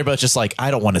 Yeah, they're both just like, I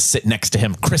don't want to sit next to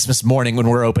him Christmas morning when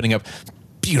we're opening up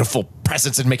beautiful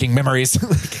presents and making memories.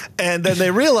 And then they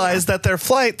realize that their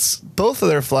flights, both of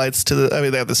their flights they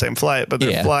have the same flight, but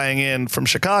they're flying in from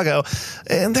Chicago,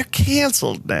 and they're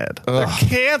canceled, Ned. They're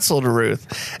canceled,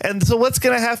 Ruth. And so what's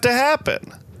going to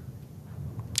happen?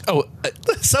 Oh,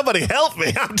 Somebody help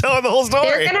me. I'm telling the whole story.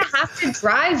 They're going to have to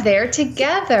drive there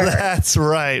together. That's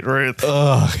right, Ruth.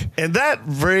 And that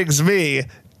brings me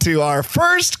to our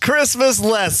first Christmas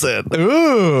lesson.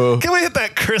 ooh, Can we hit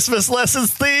that Christmas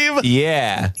lessons theme?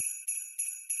 yeah.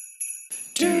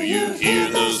 Do you hear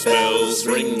those bells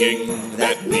ringing?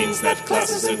 That means that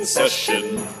class is in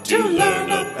session to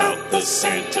learn about the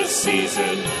Santa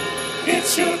season.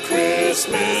 It's your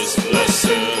Christmas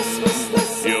lesson.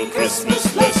 Your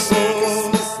Christmas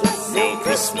lesson. Your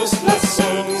Christmas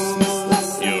lesson.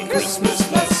 Your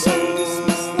Christmas lesson.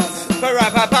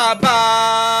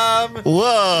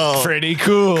 Whoa. Pretty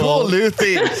cool. Cool new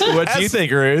theme. What do you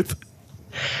think, Ruth?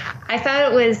 I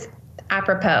thought it was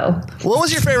apropos. What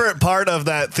was your favorite part of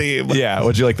that theme? Yeah,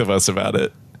 what'd you like the most about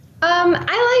it? I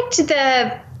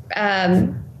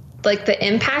liked the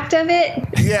impact of it.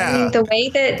 Yeah. I mean, the way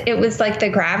that it was like the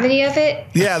gravity of it.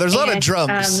 Yeah, there's a lot of And,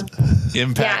 drums.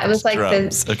 Impact. Yeah, it was like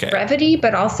drums. the Okay. brevity,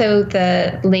 but also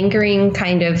the lingering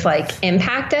kind of like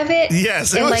impact of it.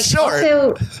 Yes, it and was like short.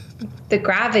 also the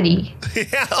gravity.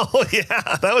 Yeah,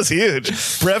 that was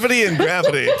huge. Brevity and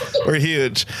gravity were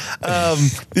huge.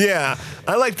 Yeah,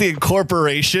 I like the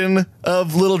incorporation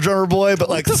of Little Drummer Boy, but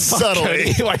like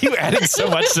subtly. Why are you adding so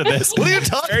much to this? What are you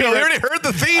talking about? We already heard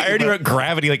the theme. I already wrote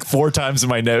gravity like 4 times in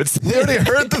my notes. We already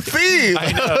heard the theme.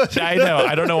 I know.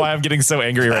 I don't know why I'm getting so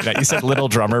angry right now. You said Little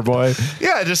Drummer Boy.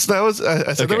 Yeah, I said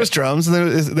Okay. there was drums, and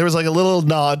there was like a little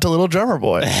nod to Little Drummer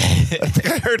Boy. I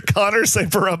think I heard Connor say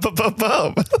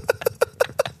 "ba-rum-ba-bum-bum."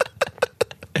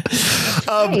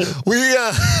 Right.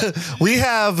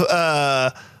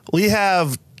 We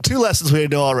have 2 lessons we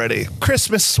know already: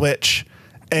 Christmas Switch,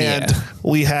 and Yeah.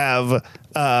 we have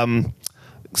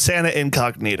Santa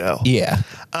Incognito. Yeah.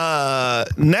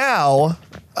 Now,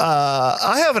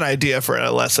 I have an idea for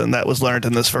a lesson that was learned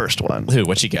in this first one. Who?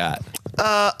 What you got?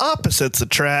 Opposites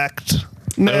attract.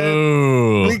 Ned.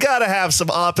 Oh. We got to have some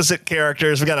opposite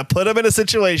characters. We got to put them in a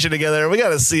situation together. We got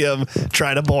to see them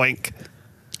try to boink.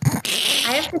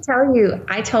 I have to tell you,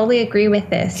 I totally agree with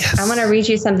this. Yes. I want to read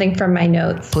you something from my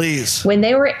notes. Please. When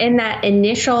they were in that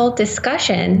initial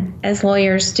discussion, as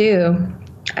lawyers do,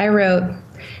 I wrote,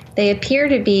 they appear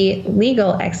to be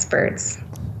legal experts,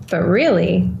 but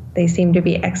really, they seem to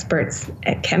be experts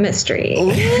at chemistry.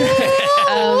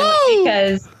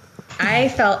 Because I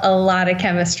felt a lot of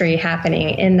chemistry happening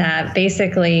in that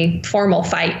basically formal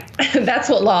fight. That's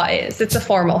what law is. It's a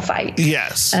formal fight.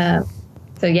 Yes.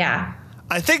 So, yeah.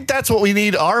 I think that's what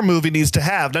our movie needs to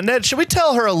have. Now, Ned, should we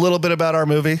tell her a little bit about our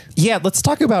movie? Yeah, let's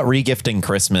talk about regifting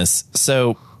Christmas.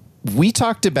 So we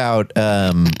talked about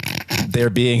there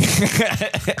being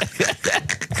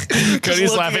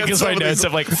Cody's looking laughing at because some my of notes these-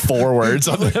 have like 4 words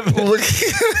on them.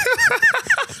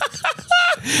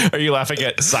 Are you laughing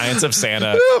at Science of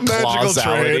Santa? Magical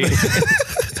Clausality?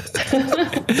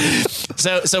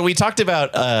 So we talked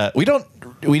about we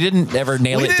didn't ever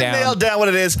nail We it didn't down. nail down what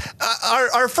it is.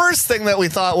 Our first thing that we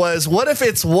thought was, what if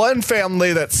it's one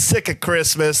family that's sick of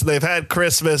Christmas? They've had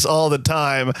Christmas all the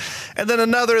time. And then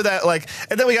another that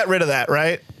and then we got rid of that,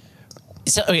 right?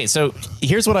 So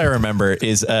here's what I remember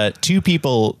is 2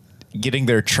 people getting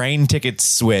their train tickets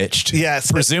switched.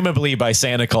 Yes. Presumably by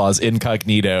Santa Claus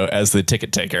Incognito as the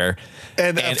ticket taker.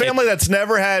 And a family that's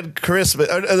never had Christmas,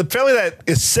 or the family that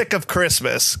is sick of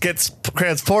Christmas gets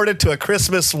transported to a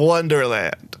Christmas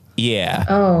wonderland Yeah.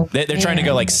 Oh, They're trying to go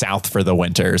man. like south for the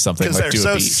winter or something. because Like they're do a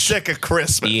so beach. sick of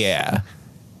Christmas. Yeah.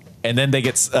 And then they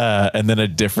get, and then a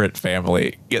different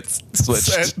family gets switched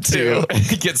Sent to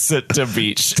to- gets sent to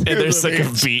beach, and they're the sick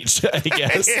of beach. I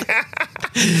guess.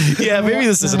 Yeah, maybe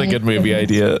this isn't a good movie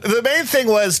idea. The main thing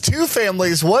was 2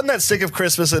 families, one that's sick of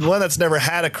Christmas and one that's never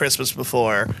had a Christmas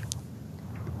before.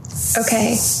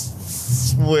 Okay.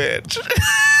 Which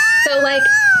So, like,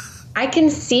 I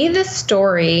can see the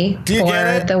story Do you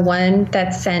get for it? the one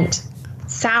that's sent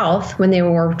south when they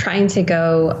were trying to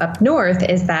go up north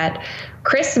is that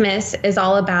Christmas is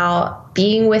all about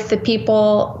being with the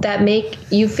people that make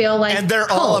you feel like and they're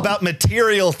all home. about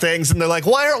material things, and they're like,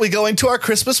 why aren't we going to our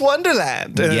Christmas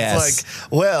wonderland? And Yes. it's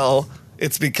like, well,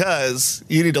 it's because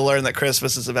you need to learn that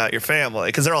Christmas is about your family,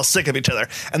 because they're all sick of each other.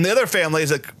 And the other family is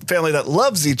a family that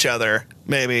loves each other,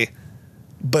 maybe,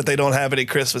 but they don't have any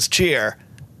Christmas cheer,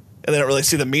 and they don't really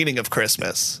see the meaning of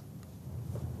Christmas.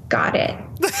 Got it.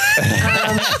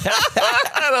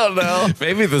 I don't know.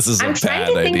 Maybe this is a I'm trying bad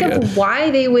to think idea. of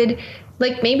why they would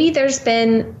like. Maybe there's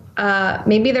been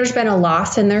a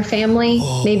loss in their family.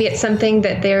 Oh. Maybe it's something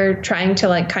that they're trying to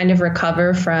like kind of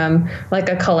recover from, like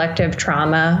a collective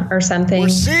trauma or something. We're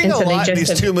seeing And a so they lot in just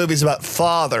these have- 2 movies about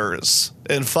fathers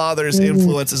and fathers'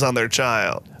 influences on their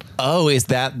child. Oh, is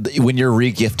that when you're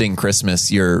regifting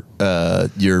Christmas, you're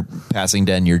passing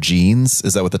down your genes?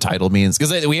 Is that what the title means?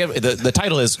 Because we have the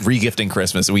title is regifting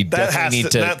Christmas. We definitely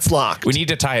need to. That's locked. We need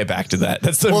to tie it back to that.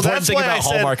 That's the important thing why about I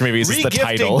said Hallmark movies is the regifting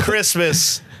title.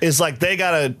 Christmas is like they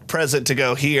got a present to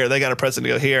go here, they got a present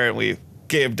to go here, and we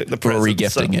gave the present.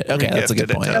 regifting it. Okay, that's a good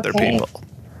regifted it point. to other Okay. people.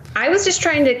 I was just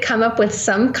trying to come up with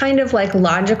some kind of like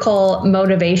logical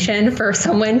motivation for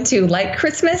someone to like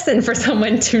Christmas and for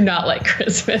someone to not like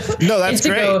Christmas. No, that's And to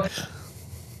great.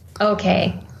 go,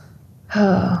 okay.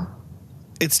 Oh,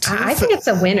 It's too. I think it's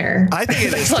a winner. I think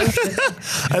it is.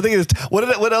 I think it is.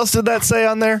 What else did that say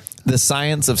on there? The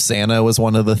Science of Santa was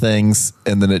one of the things,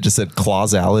 and then it just said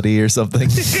clausality or something.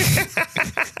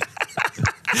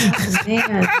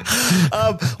 Man.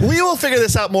 We will figure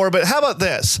this out more, but how about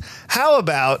this? How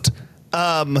about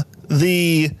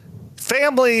the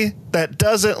family that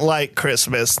doesn't like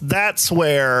Christmas? That's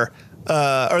where,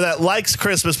 or that likes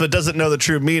Christmas but doesn't know the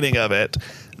true meaning of it.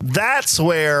 That's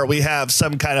where we have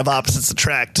some kind of opposites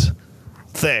attract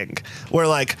thing, where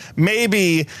like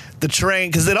maybe the train,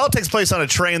 because it all takes place on a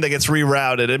train that gets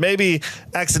rerouted, and maybe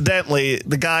accidentally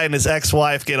the guy and his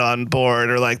ex-wife get on board,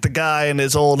 or like the guy and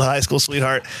his old high school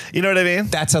sweetheart. You know what I mean?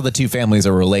 That's how the two families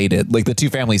are related. Like the two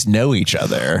families know each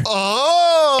other.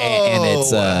 Oh, And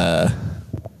it's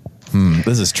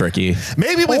this is tricky.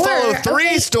 maybe we Or- follow three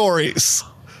okay. stories.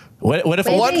 What if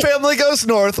Maybe- One family goes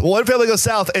north, one family goes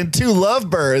south, and two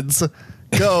lovebirds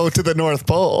go to the North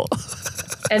Pole.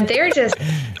 And they're just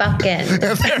fucking.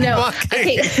 No,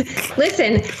 fucking. okay.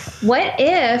 Listen, what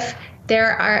if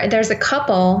there's a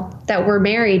couple that were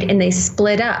married and they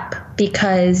split up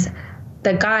because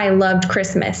the guy loved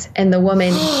Christmas and the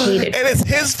woman hated And it's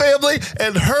his family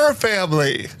and her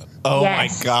family. Oh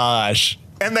Yes. my gosh.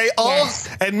 And they all, Yes.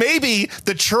 and maybe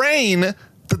the train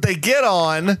that they get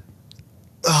on,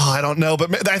 I don't know,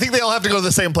 but I think they all have to go to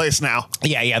the same place now.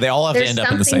 Yeah, they all have to There's end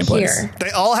up in the same something place. here. They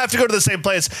all have to go to the same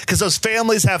place because those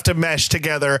families have to mesh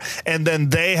together, and then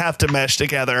they have to mesh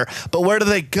together. But where do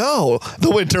they go?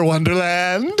 The Winter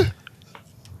Wonderland?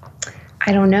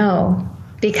 I don't know.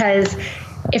 Because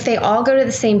if they all go to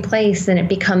the same place, then it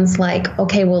becomes like,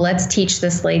 okay, well, let's teach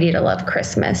this lady to love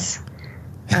Christmas.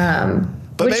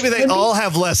 But Which maybe they would be- all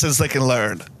have lessons they can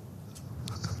learn.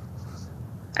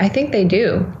 I think they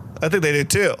do. I think they do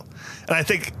too. And I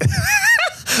think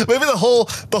maybe the whole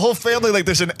family, like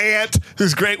there's an aunt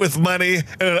who's great with money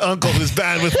and an uncle who's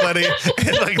bad with money,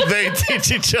 and like they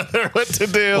teach each other what to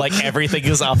do. Like everything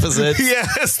is opposite.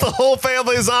 Yes, the whole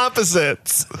family's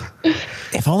opposites.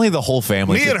 If only the whole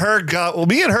family. Me and her got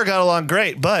along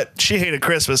great, but she hated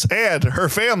Christmas, and her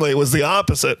family was the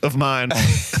opposite of mine.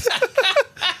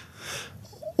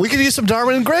 We could use some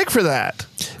Darwin and Greg for that.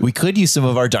 We could use some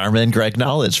of our Dharma and Greg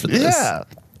knowledge for this. Yeah.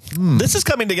 This is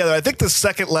coming together. I think the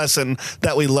second lesson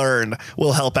that we learn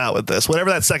will help out with this. Whatever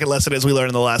that second lesson is we learn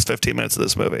in the last 15 minutes of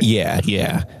this movie.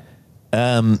 Yeah.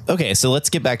 Okay, so let's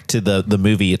get back to the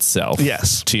movie itself.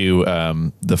 Yes.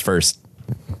 To the first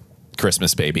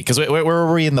Christmas baby. Because where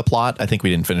were we in the plot? I think we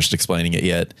didn't finish explaining it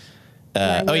yet.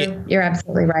 You're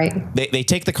absolutely right. They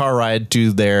take the car ride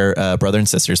to their brother and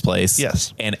sister's place.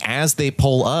 Yes. And as they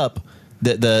pull up,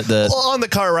 the Well, on the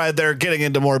car ride, they're getting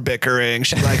into more bickering.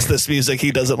 She likes this music. He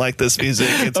doesn't like this music.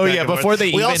 It's oh back yeah, and forth. before they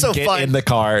We even also get find- in the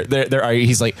car,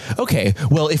 he's like, okay,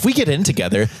 well, if we get in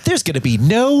together, there's going to be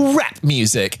no rap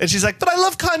music. And she's like, but I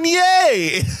love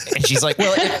Kanye. And she's like,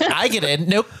 well, if I get in,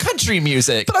 no country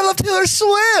music. But I love Taylor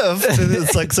Swift.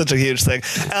 It's like such a huge thing.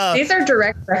 These are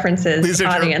direct references,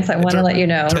 audience. I want to let you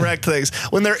know. Direct things.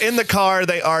 When they're in the car,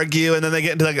 they argue, and then they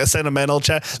get into like a sentimental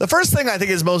chat. The first thing I think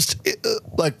is most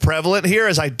like prevalent here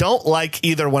is I don't like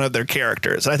either one of their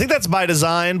characters. And I think that's by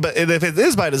design, but if it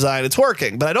is by design, it's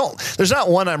working. But there's not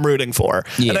one I'm rooting for.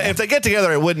 Yeah. And if they get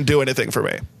together, it wouldn't do anything for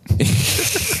me.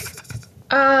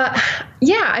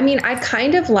 Yeah, I mean, I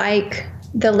kind of like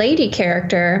the lady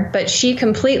character, but she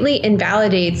completely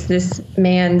invalidates this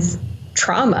man's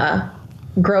trauma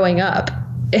growing up.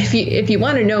 If you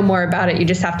want to know more about it, you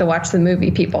just have to watch the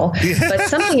movie, people. But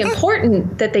something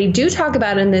important that they do talk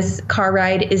about in this car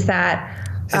ride is that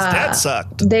His dad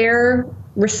sucked. their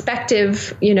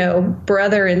respective,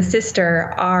 brother and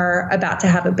sister are about to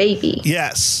have a baby.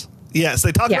 Yes.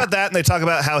 They talk Yeah. about that, and they talk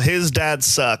about how his dad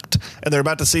sucked, and they're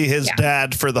about to see his Yeah.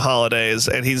 dad for the holidays,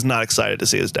 and he's not excited to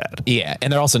see his dad. Yeah,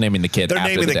 and they're also naming the kid They're after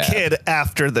naming the dad. kid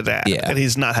after the dad, Yeah. and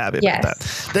he's not happy about Yes.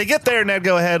 that. They get there, Ned,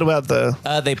 go ahead about the...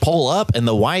 They pull up, and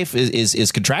the wife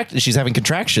is contracted. She's having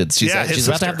contractions. She's Yeah, his she's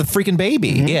about to sister. have the freaking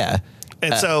baby. Yeah.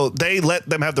 And so they let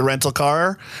them have the rental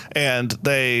car, and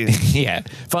they... Yeah.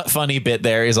 Funny bit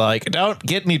there. He's like, don't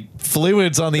get any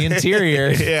fluids on the interior.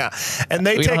 Yeah. And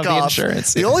they We don't take have the off.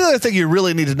 insurance. The only other thing you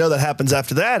really need to know that happens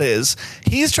after that is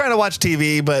he's trying to watch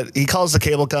TV, but he calls the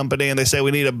cable company and they say, we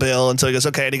need a bill. And so he goes,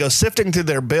 okay. And he goes sifting through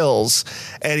their bills,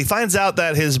 and he finds out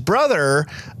that his brother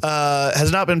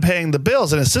has not been paying the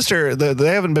bills, and his sister, they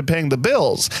haven't been paying the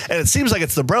bills. And it seems like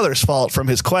it's the brother's fault from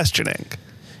his questioning.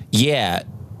 Yeah.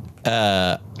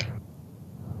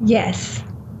 Yes.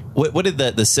 What did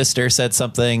the sister said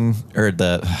something, or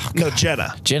No,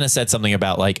 Jenna. Jenna said something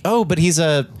about like, oh, but he's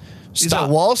a He's a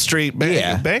Wall Street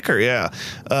banker, yeah.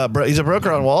 He's a broker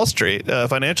on Wall Street,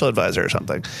 financial advisor or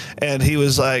something. And he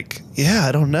was like, yeah,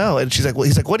 I don't know. And she's like, well,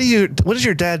 he's like, what does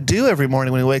your dad do every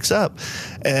morning when he wakes up?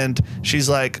 And she's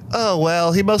like, oh,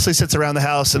 well, he mostly sits around the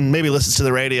house and maybe listens to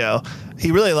the radio.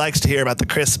 he really likes to hear about the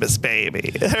Christmas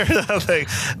baby.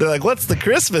 They're like, what's the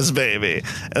Christmas baby?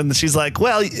 And she's like,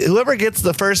 well, whoever gets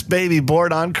the first baby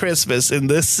born on Christmas in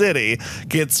this city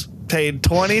gets paid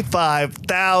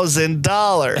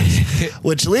 $25,000,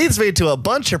 which leads me to a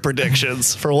bunch of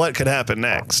predictions for what could happen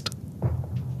next.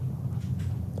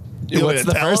 What's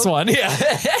the first one? Yeah.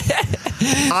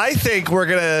 I think we're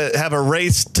going to have a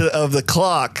race of the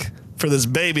clock for this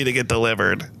baby to get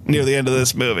delivered near the end of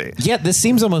this movie. Yeah, this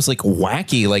seems almost like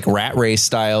wacky, like rat race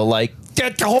style, like,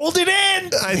 hold it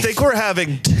in. I think we're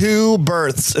having 2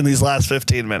 births in these last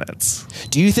 15 minutes.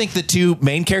 Do you think the 2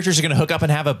 main characters are going to hook up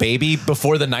and have a baby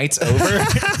before the night's over?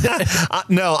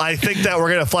 No, I think that we're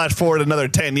going to flash forward another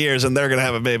 10 years and they're going to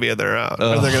have a baby of their own.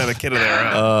 Or they're going to have a kid of their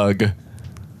own. Ugh.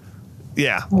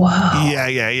 Yeah. Wow.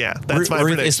 Yeah. That's my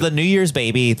prediction. Is the New Year's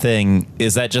baby thing,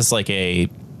 is that just like a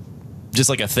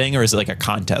thing, or is it like a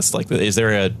contest? Like, is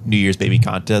there a New Year's baby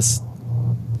contest?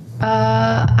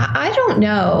 I don't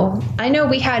know. I know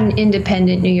we had an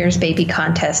independent New Year's baby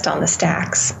contest on the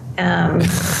Stacks. And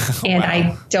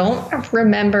I don't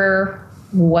remember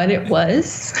what it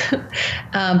was.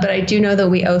 But I do know that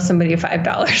we owe somebody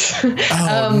 $5.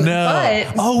 Oh,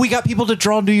 no. But, we got people to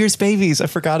draw New Year's babies. I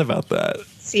forgot about that.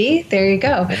 see, there you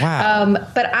go. Wow.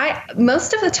 But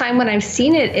most of the time when I've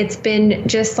seen it, it's been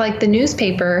just like the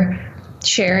newspaper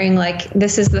sharing, like,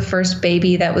 this is the first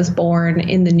baby that was born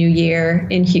in the new year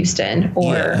in Houston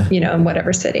or, in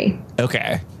whatever city.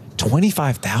 Okay.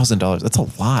 $25,000. That's a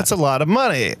lot. That's a lot of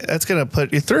money. That's going to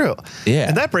put you through. Yeah.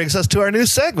 And that brings us to our new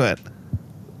segment.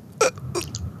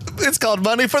 It's called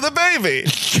Money for the Baby.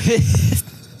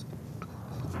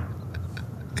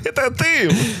 Hit that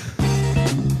theme.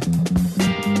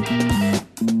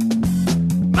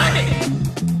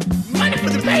 Money for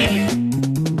the baby.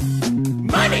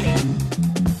 Money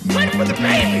for the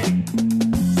baby.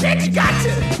 Said you got to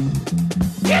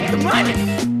get the money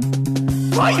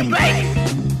for your baby.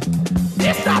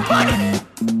 It's not money.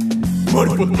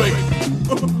 Money for the baby.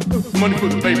 Money for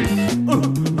the baby.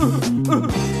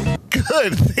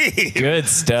 Good theme. Good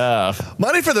stuff.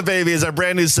 Money for the Baby is our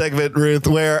brand new segment, Ruth,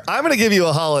 where I'm going to give you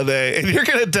a holiday and you're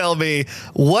going to tell me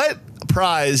what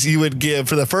prize you would give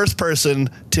for the first person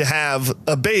to have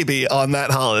a baby on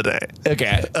that holiday.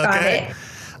 Okay. Okay.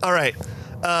 All right.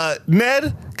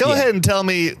 Ned, go ahead and tell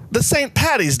me the St.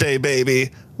 Patty's Day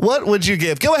baby. What would you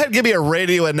give? Go ahead and give me a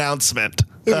radio announcement.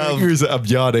 I'm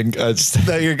yawning. No,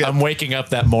 you're good. I'm waking up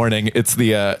that morning. It's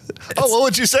the. What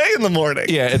would you say in the morning?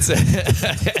 Yeah, it's. Go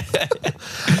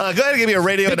ahead and give me a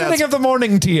radio Beginning announcement. of the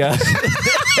morning, Tia.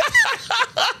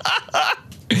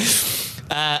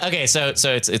 Okay, so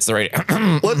it's the radio.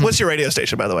 What's your radio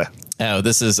station, by the way? Oh,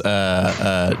 this is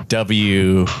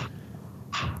W.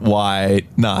 Why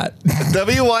not?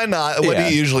 WY not. What do Yeah.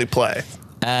 you usually play?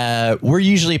 We're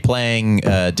usually playing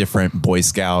different Boy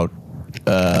Scout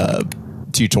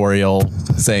tutorial.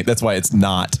 Saying that's why it's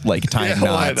not like tying Yeah,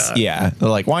 why knots. not? Yeah, they're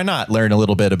like, why not learn a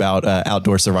little bit about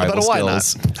outdoor survival About a why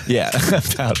skills? Yeah,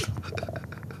 about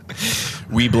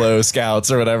Weeblo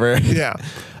Scouts or whatever. Yeah.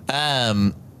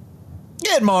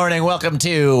 Good morning. Welcome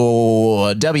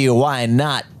to WY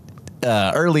Not.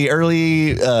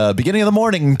 Early beginning of the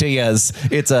morning to yous.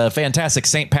 It's a fantastic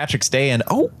St. Patrick's Day, and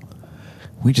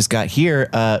we just got here.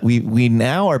 We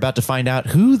now are about to find out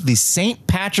who the St.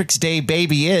 Patrick's Day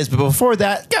baby is. But before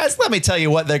that, guys, let me tell you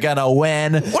what they're gonna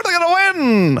win. What are they going to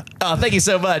win? Oh, thank you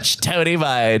so much, Tony,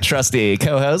 my trusty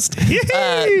co-host.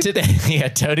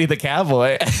 Today, Tony the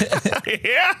cowboy.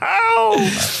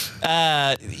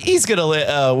 Yeah. He's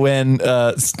gonna win.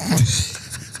 Oh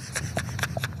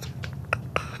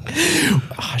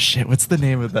shit! What's the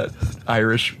name of that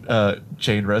Irish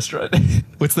chain restaurant?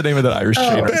 What's the name of that Irish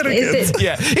chain restaurant? Is it?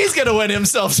 Yeah, he's gonna win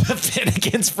himself a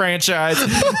Finnegan's franchise.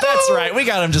 That's right. We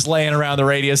got him just laying around the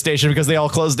radio station because they all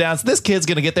closed down. So this kid's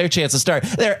gonna get their chance to start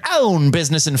their own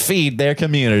business and feed their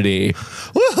community.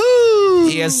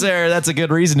 Woohoo! Yes, sir. That's a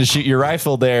good reason to shoot your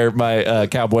rifle there, my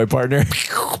cowboy partner.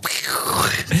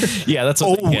 Yeah, that's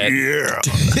what they get. Yeah.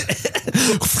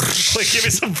 Like, give me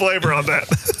some flavor on that.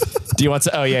 Do you want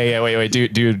to? Oh yeah. Wait.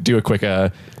 Do a quick.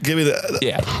 Give me the.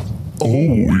 Yeah.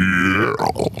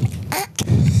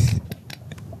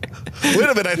 Wait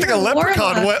a minute. I think a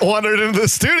leprechaun wandered into the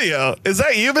studio. Is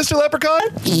that you, Mr. Leprechaun?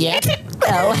 Yep.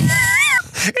 Oh.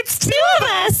 It's two of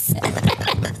us.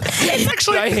 It's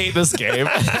actually. I hate this game.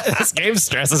 This game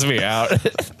stresses me out.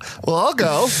 Well, I'll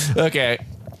go. Okay.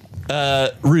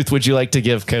 Ruth, would you like to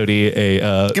give Cody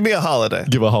a Give me a holiday.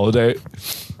 give a holiday?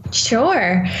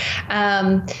 Sure.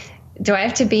 Do I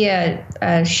have to be a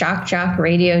shock jock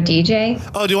radio DJ?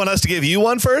 Oh, do you want us to give you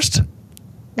one first?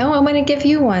 No, I'm going to give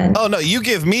you one. Oh, no, you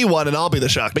give me one and I'll be the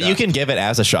shock But jock. you can give it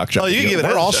as a shock jock. Oh, you can give it We're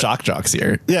as a all shock- shock jocks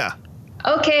here. Yeah.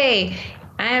 Okay,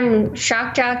 I'm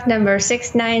shock jock number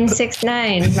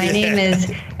 6969. My name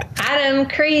is Adam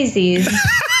Crazies.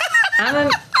 I'm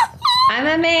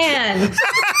a man.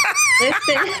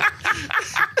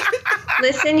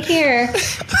 Listen here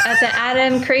at the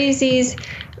Adam Crazies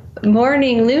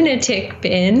morning lunatic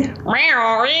bin.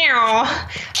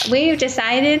 We've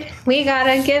decided we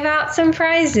gotta give out some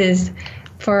prizes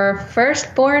for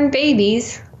firstborn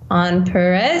babies on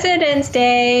President's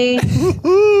Day.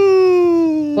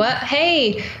 What?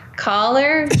 Hey,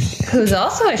 caller, who's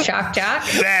also a shock jock.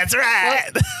 That's right.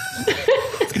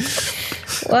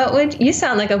 What would you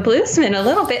sound like a bluesman a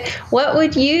little bit? What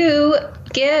would you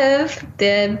give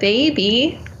the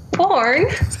baby born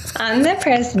on the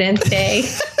President's Day?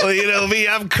 Well, you know me,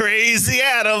 I'm Crazy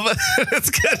Adam.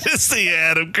 It's good to see you,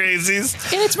 Adam Crazies.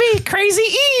 And it's me, Crazy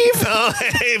Eve. Oh,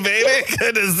 hey, baby.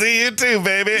 Good to see you, too,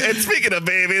 baby. And speaking of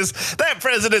babies, that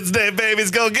President's Day baby's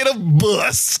going to get a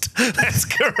bust. That's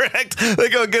correct. They're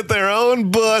going to get their own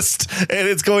bust, and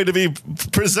it's going to be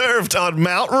preserved on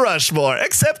Mount Rushmore,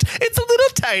 except it's a little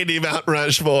tiny Mount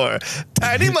Rushmore.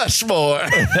 Tiny Mushmore.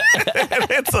 And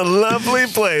it's a lovely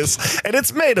place, and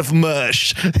it's made of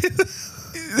mush.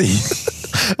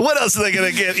 What else are they going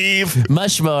to get, Eve?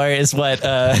 Mushmore is what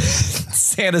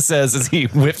Santa says as he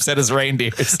whips at his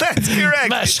reindeers. That's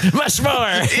correct.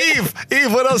 Mushmore.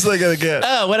 Eve, what else are they going to get?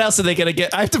 Oh, what else are they going to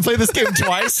get? I have to play this game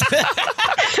twice.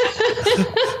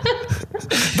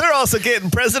 They're also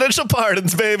getting presidential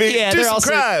pardons, baby. Yeah, Do they're some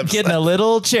also crimes. getting a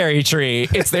little cherry tree.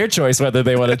 It's their choice whether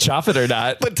they want to chop it or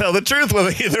not. But tell the truth, well,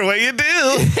 either way you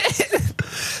do.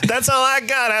 That's all I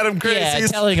got, Adam Crazy. Yeah,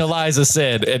 telling a lie is a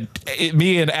sin. And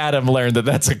me and Adam learned that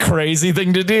that's a crazy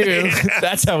thing to do. Yeah.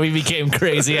 That's how we became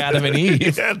Crazy Adam and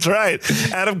Eve. That's right.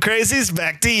 Adam Crazy's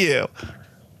back to you.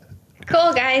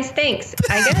 Cool, guys. Thanks.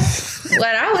 I guess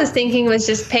what I was thinking was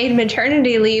just paid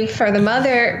maternity leave for the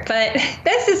mother, but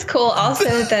this is cool. Also,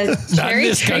 the Not in cherry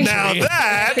this tree. country. Now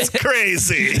that's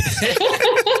crazy.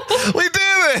 We did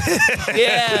it.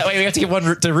 Yeah, wait, we have to give one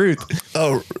to Ruth.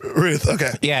 Oh, Ruth.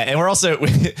 Okay. Yeah, and we're also,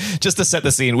 just to set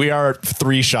the scene, we are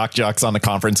 3 shock jocks on the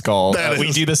conference call. That We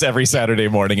is- do this every Saturday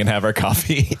morning and have our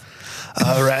coffee.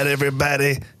 All right,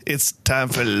 everybody. It's time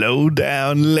for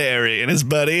Lowdown Larry and his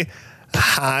buddy,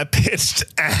 High Pitched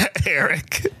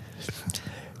Eric.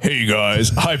 Hey guys,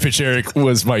 High Pitch Eric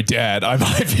was my dad. I'm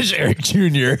High Pitch Eric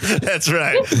Jr. That's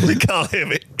right. We call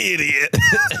him an idiot.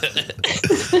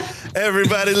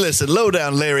 Everybody listen,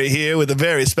 Lowdown Larry here with a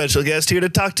very special guest here to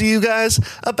talk to you guys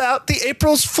about the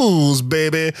April's Fools,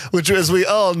 baby, which, as we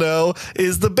all know,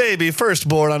 is the baby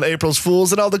firstborn on April's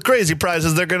Fools and all the crazy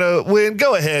prizes they're going to win.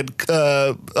 Go ahead,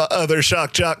 other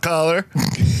shock jock caller.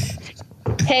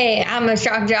 Hey, I'm a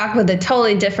shock jock with a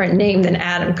totally different name than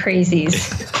Adam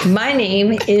Crazies. My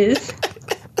name is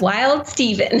Wild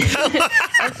Steven.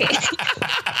 Okay.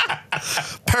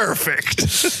 Perfect.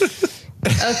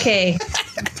 Okay.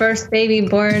 First baby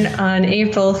born on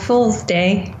April Fool's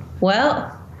Day.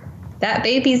 Well, that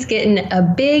baby's getting a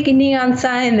big neon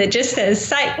sign that just says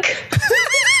psych.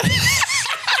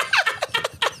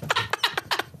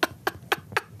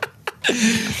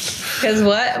 Because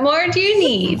what more do you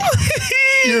need?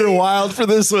 You're wild for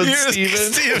this one, Steven.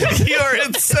 Steven, you're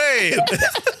insane.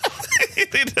 You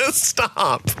need to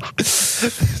stop.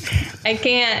 I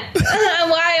can't. I'm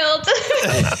wild.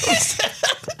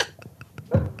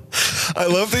 I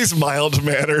love these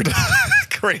mild-mannered,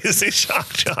 crazy shock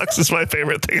jocks. Is my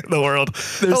favorite thing in the world.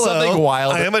 There's something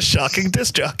wild. I am a shocking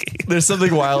disc jockey. There's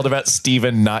something wild about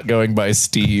Steven not going by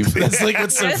Steve. That's like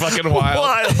what's so fucking wild.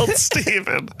 Wild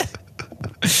Steven.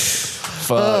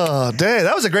 Fuck. Oh, dang.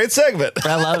 That was a great segment.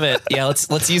 I love it. Yeah,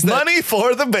 let's use that. Money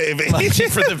for the baby. Money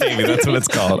for the baby. That's what it's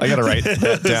called. I gotta write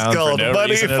that down. It's called for no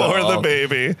Money reason at for the all.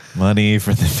 Baby. Money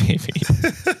for the baby.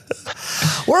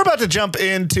 We're about to jump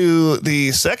into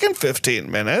the second 15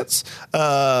 minutes,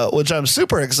 which I'm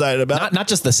super excited about. Not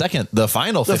just the second, the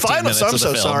final 15 minutes I'm of the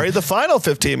so film. sorry. The final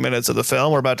 15 minutes of the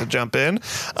film. We're about to jump in.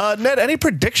 Ned, any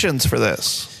predictions for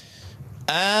this?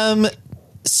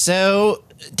 So,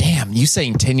 damn, you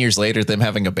saying 10 years later, them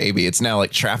having a baby, it's now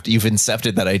like trapped. You've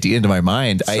incepted that idea into my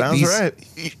mind. Sounds right.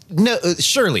 No,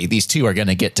 surely these two are going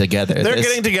to get together. They're This-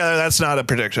 getting together. That's not a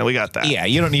prediction. We got that. Yeah,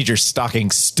 you don't need your stocking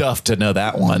stuffed to know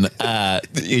that one.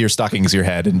 Your stocking is your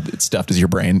head and it's stuffed is your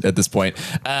brain at this point.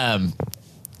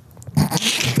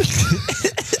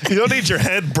 You don't need your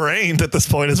head brained at this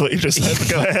point, is what you just said.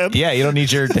 Go ahead. Yeah, you don't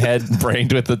need your head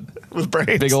brained with the With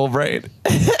brains. big old brain.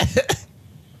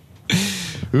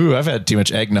 Ooh, I've had too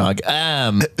much eggnog.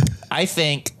 I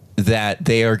think that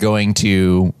they are going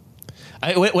to.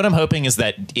 What I'm hoping is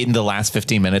that in the last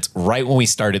 15 minutes, right when we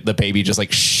started, the baby just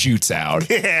like shoots out.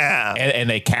 Yeah. And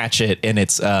they catch it, and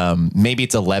it's maybe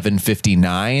it's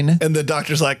 11:59. And the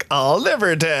doctor's like, I'll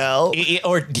never tell.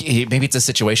 Or maybe it's a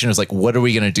situation where it's like, what are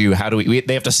we going to do? How do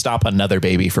they have to stop another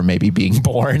baby from maybe being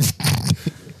born?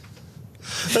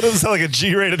 That doesn't sound like a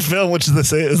G-rated film, which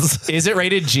this is. Is it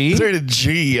rated G? It's rated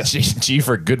G. G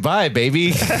for goodbye,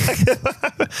 baby.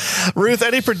 Ruth,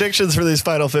 any predictions for these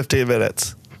final 15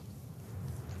 minutes?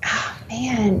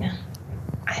 Man,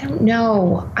 I don't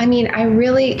know. I mean, all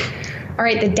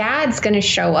right, the dad's going to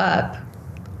show up.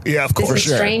 Yeah, of course.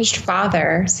 This estranged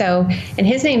father. So, and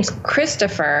his name's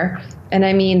Christopher. And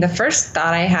I mean, the first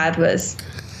thought I had was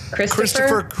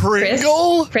Christopher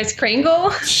Kringle? Chris Kringle?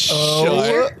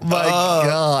 Oh my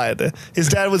God. His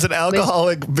dad was an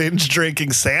alcoholic binge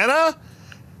drinking Santa?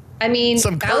 I mean,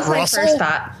 Some that Kurt was my Russell? first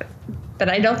thought, but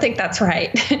I don't think that's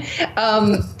right.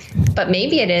 But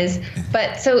maybe it is.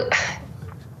 But so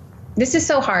this is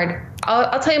so hard.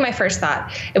 I'll tell you my first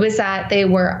thought. It was that they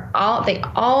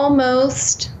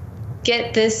almost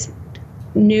get this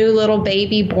new little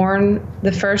baby born,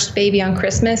 the first baby on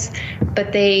Christmas,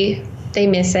 but they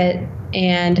miss it.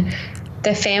 And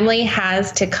the family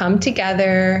has to come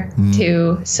together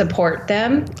to support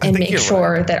them and make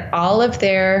sure that all of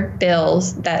their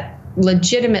bills that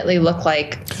legitimately look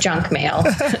like junk mail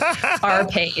are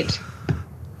paid.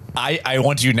 I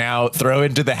want to now throw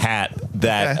into the hat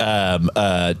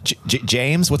that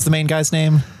James, what's the main guy's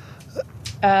name?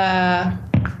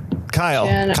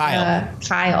 Kyle.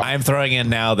 Kyle. I'm throwing in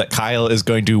now that Kyle is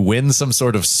going to win some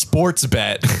sort of sports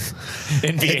bet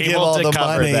and be give able all to the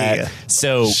cover money. that.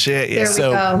 So, Shit, yeah. There we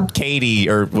so go. Katie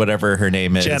or whatever her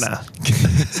name is, Jenna.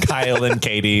 Kyle and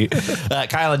Katie,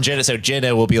 Kyle and Jenna. So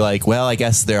Jenna will be like, well, I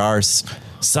guess there are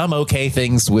some okay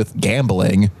things with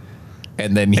gambling.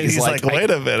 And then he's like,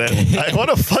 wait a minute. I want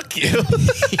to fuck you.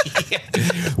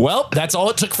 well, that's all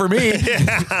it took for me.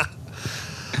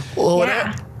 Well,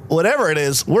 Yeah. whatever it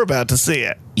is, we're about to see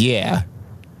it. Yeah.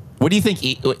 What do you think?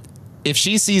 If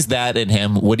she sees that in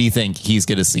him, what do you think he's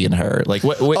going to see in her? Like,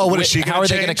 what is she gonna how are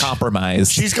they change? going to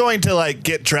compromise? She's going to like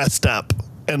get dressed up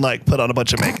and like put on a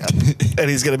bunch of makeup. And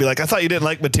he's going to be like, I thought you didn't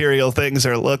like material things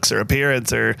or looks or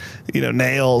appearance or,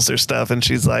 nails or stuff. And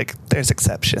she's like, there's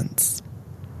exceptions.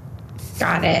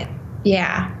 Got it.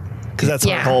 Yeah. Because that's her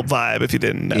Yeah. whole vibe, if you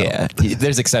didn't know. Yeah,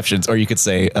 there's exceptions, or you could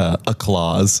say a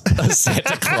clause, a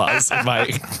Santa Claus in my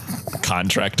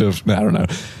contract of, I don't know.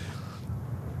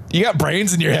 You got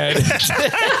brains in your head.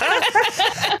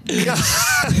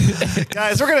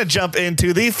 Guys, we're going to jump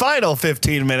into the final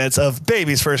 15 minutes of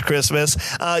Baby's First Christmas.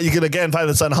 You can, again, find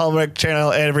this on Hallmark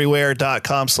Channel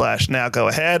everywhere.com/now. Go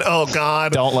ahead. Oh,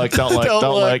 God. Don't look. Don't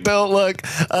look.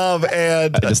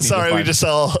 And just need to sorry, we find- just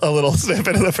saw a little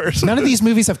snippet of the first None of these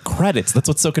movies have credits. That's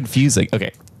what's so confusing.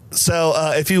 Okay. So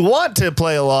if you want to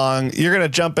play along, you're going to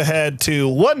jump ahead to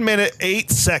 1 minute, 8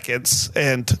 seconds,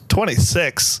 and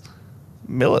 26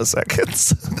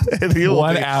 milliseconds. And you will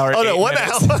 1 be- hour, Oh, no, 8 1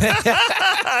 minutes. hour.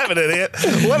 I'm an idiot.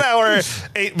 1 hour,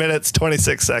 8 minutes,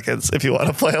 26 seconds if you want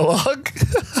to play along.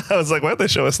 I was like, why'd they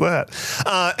show us that?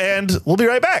 And we'll be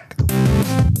right back.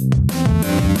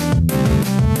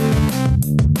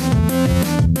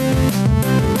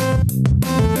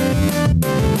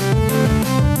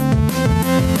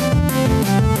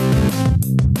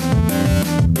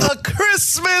 A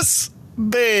Christmas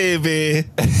baby.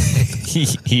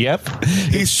 Yep.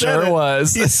 He said sure it.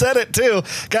 was. He said it too.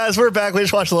 Guys, we're back. We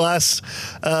just watched the last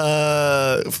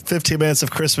 15 minutes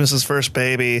of Christmas's first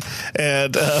baby.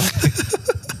 And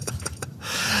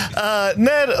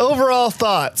Ned, overall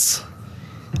thoughts?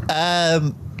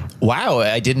 Wow,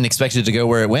 I didn't expect it to go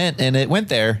where it went, and it went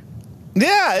there.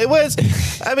 Yeah, it was.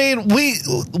 I mean, we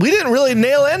didn't really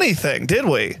nail anything, did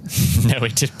we? No, we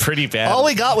did pretty bad. All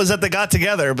we got was that they got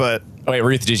together, but Wait,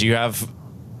 Ruth, did you have...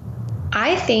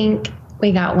 I think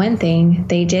we got one thing.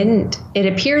 They didn't. It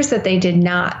appears that they did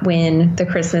not win the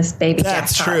Christmas baby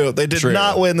that's jackpot. true. They did True.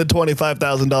 not win the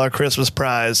 $25,000 Christmas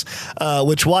prize,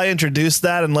 which why introduce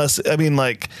that unless, I mean,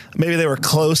 like, maybe they were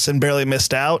close and barely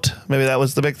missed out. Maybe that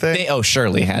was the big thing. They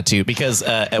surely had to, because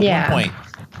at Yeah. one point,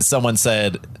 someone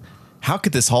said, how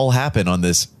could this all happen on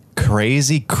this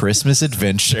crazy Christmas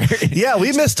adventure? Yeah,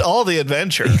 we missed all the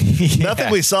adventure.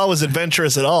 Nothing we saw was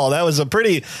adventurous at all. That was a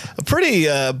pretty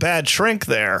bad shrink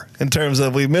there in terms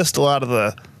of we missed a lot of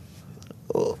the.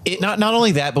 Not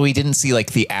only that, but we didn't see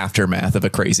like the aftermath of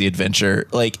a crazy adventure.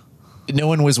 Like no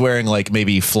one was wearing like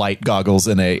maybe flight goggles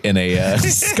in a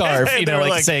scarf, you They know, were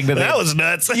like saying that that was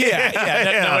nuts.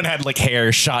 no one had like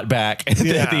hair shot back at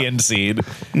the end scene.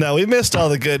 No, we missed all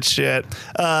the good shit,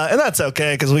 and that's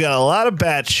okay because we got a lot of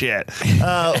bad shit.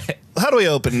 How do we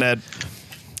open, Ned?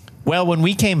 Well, when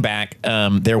we came back,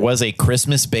 there was a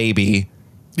Christmas baby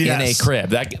in a crib.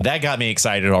 That got me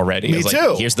excited already. Me I was too.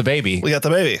 Like, here's the baby. We got the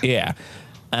baby. Yeah.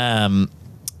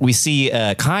 We see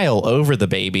Kyle over the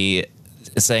baby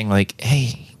saying like,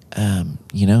 hey,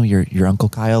 you know, your Uncle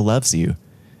Kyle loves you.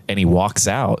 And he walks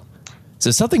out. So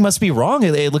something must be wrong.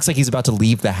 It looks like he's about to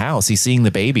leave the house. He's seeing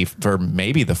the baby for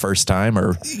maybe the first time or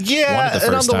one of the first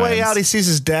and on the way times. out, he sees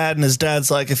his dad, and his dad's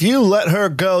like, if you let her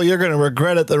go, you're going to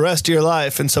regret it the rest of your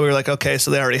life. And so we were like, okay, so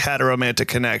they already had a romantic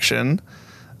connection.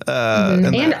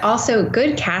 And also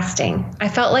good casting. I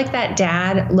felt like that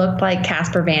dad looked like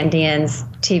Casper Van Dien's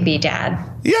TV dad.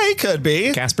 Yeah, he could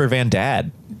be. Casper Van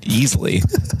Dad. Easily.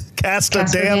 Cast a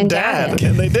Casper damn Van dad. Dad.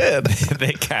 And they did.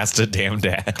 They cast a damn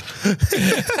dad.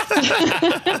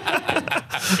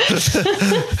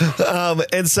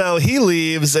 And so he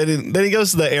leaves, and then he goes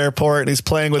to the airport, and he's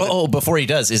playing with... Oh, before he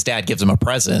does, his dad gives him a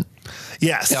present.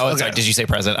 Yes. Oh, sorry. Did you say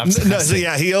present? I'm No, so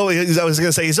yeah, I was going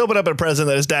to say he's opened up a present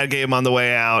that his dad gave him on the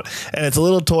way out, and it's a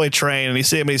little toy train, and you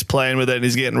see him, and he's playing with it, and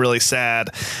he's getting really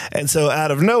sad. And so out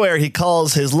of nowhere, he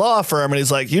calls his law firm, and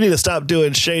he's like, you need to stop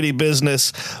doing shady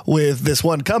business with this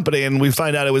one company. And we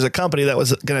find out it was a company that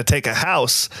was going to take a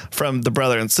house from the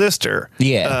brother and sister.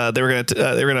 Yeah. They were going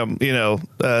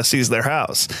to seize their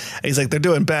house. And he's like, they're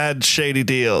doing bad, shady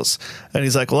deals. And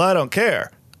he's like, well, I don't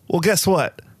care. Well, guess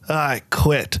what? I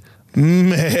quit.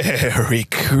 Merry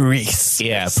Christmas.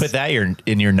 Yeah, put that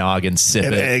in your noggin, sip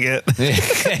And it. egg it.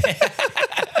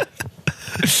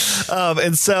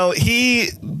 And so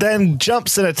he then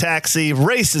jumps in a taxi,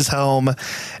 races home,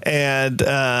 and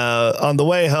on the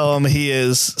way home,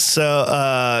 he's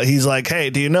like, hey,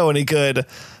 do you know any good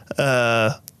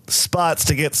spots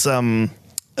to get some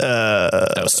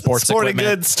sports sporting equipment.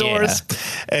 goods stores?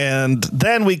 And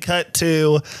then we cut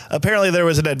to, apparently there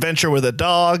was an adventure with a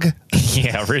dog.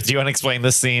 Yeah, Ruth, do you want to explain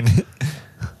this scene?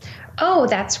 Oh,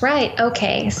 that's right.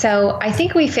 Okay. So I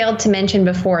think we failed to mention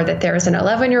before that there was an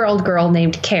 11-year-old girl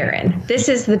named Karen. This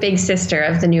is the big sister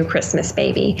of the new Christmas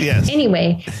baby. Yes.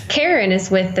 Anyway, Karen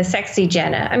is with the sexy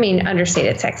Jenna. I mean,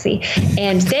 understated sexy.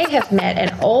 And they have met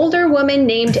an older woman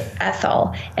named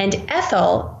Ethel. And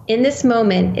Ethel, in this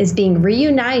moment, is being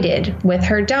reunited with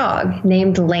her dog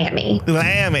named Lammy.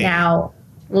 Lammy. Now,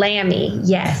 Lammy,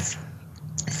 yes.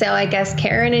 So I guess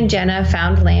Karen and Jenna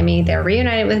found Lammy. They're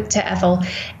reunited to Ethel.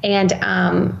 And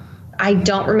I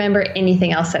don't remember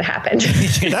anything else that happened.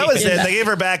 That was it. They gave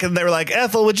her back and they were like,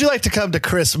 Ethel, would you like to come to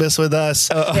Christmas with us?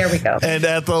 There we go. And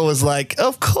Ethel was like,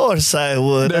 of course I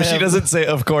would. No, she doesn't say,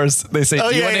 of course. They say,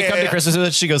 do you want to come to Christmas with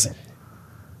us? She goes,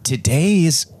 today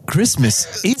is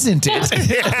Christmas, isn't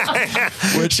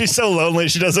it? She's so lonely,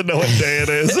 she doesn't know what day it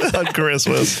is on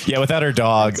Christmas. Yeah, without her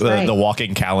dog, right. the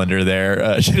walking calendar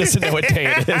there, she doesn't know what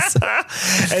day it is.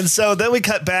 And so then we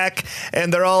cut back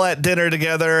and they're all at dinner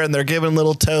together and they're giving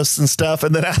little toasts and stuff.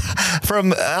 And then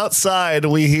from outside,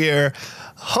 we hear,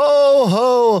 ho,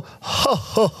 ho, ho,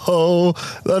 ho, ho.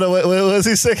 Oh, no, what was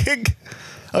he singing?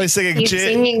 Oh, he's singing. He's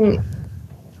singing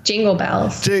Jingle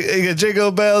Bells.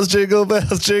 Jingle bells, jingle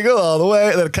bells, jingle all the way.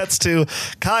 And then it cuts to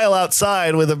Kyle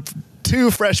outside with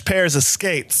two fresh pairs of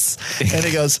skates. And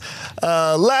he goes,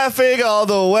 laughing all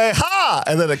the way. Ha!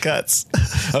 And then it cuts.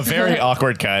 A very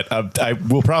awkward cut. I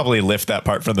will probably lift that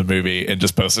part from the movie and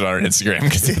just post it on our Instagram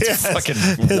because it's fucking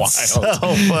wild. So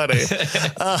funny.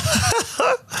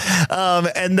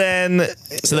 And then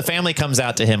So the family comes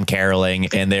out to him caroling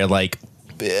and they're like,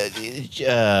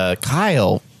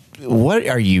 Kyle, what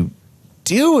are you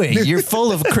doing? You're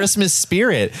full of Christmas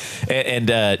spirit. And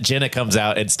Jenna comes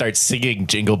out and starts singing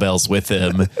Jingle Bells with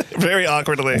him. very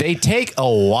awkwardly. They take a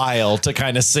while to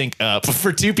kind of sync up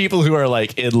for two people who are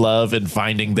like in love and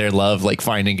finding their love, like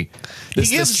finding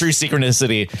this true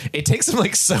synchronicity. It takes them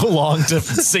like so long to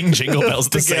sing Jingle Bells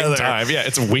at the same time. Yeah,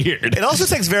 it's weird. It also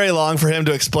takes very long for him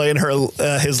to explain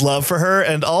his love for her.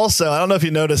 And also, I don't know if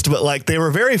you noticed, but like they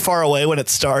were very far away when it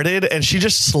started and she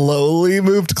just slowly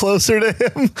moved closer to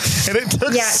him. And it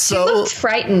took She looked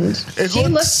frightened. She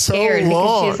looked scared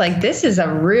because she's like, this is a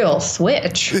real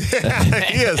switch.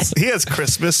 he has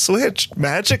Christmas switched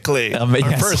magically. Our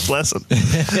first lesson.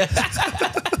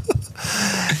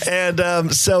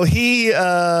 And so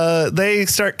they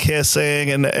start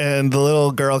kissing and the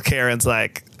little girl Karen's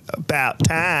like, about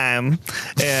time.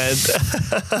 And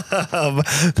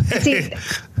See,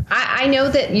 I know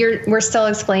that we're still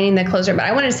explaining the closer, but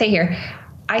I wanted to say here,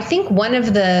 I think one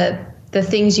of the the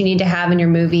things you need to have in your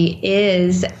movie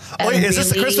is Wait, is this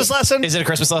the Christmas lesson? Is it a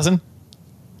Christmas lesson?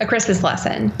 a Christmas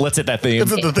lesson. Let's hit that theme.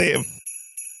 This is the theme.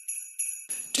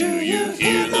 Do you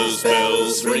hear those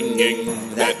bells ringing?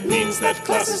 That means that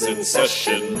class is in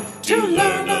session to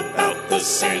learn about the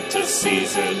Santa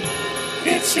season.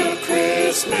 It's your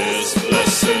Christmas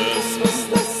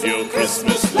lesson. Your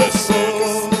Christmas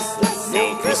lesson.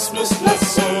 Your Christmas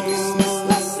lesson.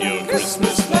 Your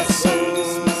Christmas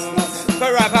lesson.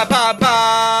 Ba-ra-ba-ba-bum.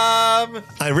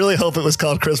 I really hope it was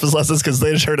called Christmas lessons because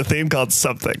they just heard a theme called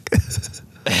something.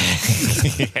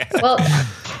 Well,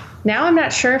 now I'm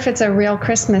not sure if it's a real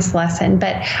Christmas lesson,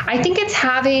 but I think it's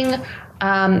having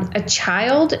a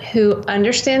child who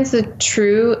understands the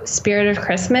true spirit of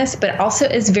Christmas, but also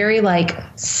is very like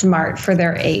smart for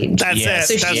their age. That's Yes.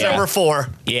 it. So That's she- number 4.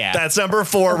 Yeah. That's number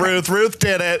 4, Ruth. Ruth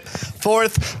did it.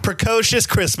 4th, precocious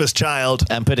Christmas child.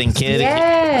 I'm putting kid.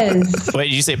 Yes. Wait,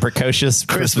 did you say precocious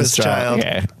Christmas child.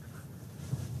 Okay.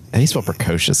 How do you spell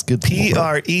precocious? Good.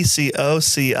 Lord. Precocious. Oh,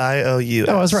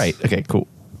 I was right. Okay, cool.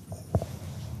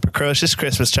 Precocious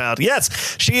Christmas child.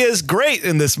 Yes, she is great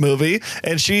in this movie,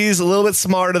 and she's a little bit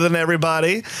smarter than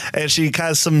everybody, and she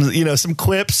has some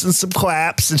quips and some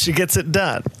quaps, and she gets it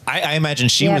done. I imagine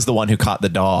she Yeah. was the one who caught the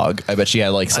dog. I bet she had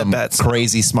like some bet so.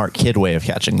 crazy smart kid way of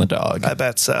catching the dog. I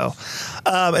bet so.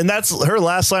 And that's her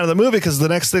last line of the movie, because the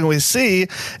next thing we see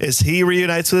is he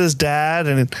reunites with his dad,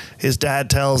 and his dad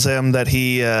tells him that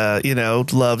he,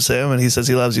 loves him, and he says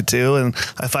he loves you too. And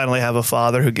I finally have a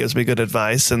father who gives me good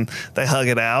advice, and they hug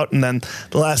it out. And then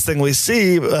the last thing we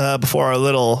see before our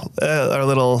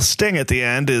little sting at the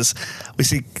end is we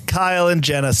see Kyle and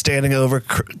Jenna standing over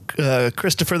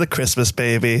Christopher the Christmas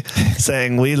baby,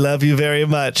 saying, "We love you very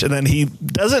much." And then he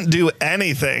doesn't do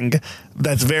anything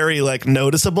that's very like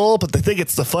noticeable, but they think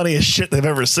it's the funniest shit they've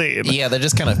ever seen. Yeah, they're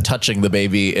just kind of touching the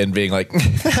baby and being like,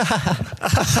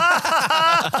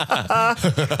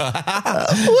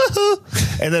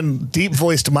 Woohoo! And then deep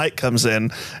voiced Mike comes in,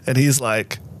 and he's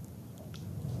like,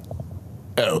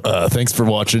 "Oh, thanks for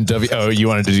watching." Oh, you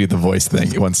wanted to do the voice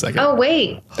thing? 1 second. Oh,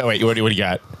 wait. Oh, wait, what do you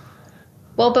got?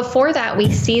 Well, before that,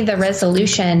 we see the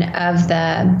resolution of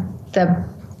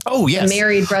the Oh, yes.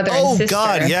 married brother and "Oh sister.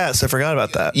 God, yes, I forgot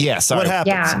about that." Yeah, sorry. What happens?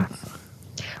 Yeah.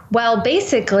 Well,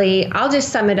 basically, I'll just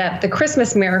sum it up. The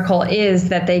Christmas miracle is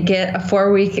that they get a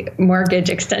 4-week mortgage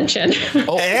extension.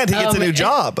 And he gets a new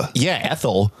job. Yeah,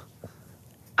 Ethel.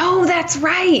 Oh, that's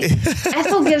right.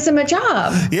 Ethel gives him a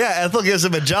job. Yeah, Ethel gives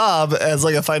him a job as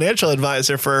like a financial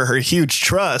advisor for her huge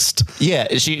trust.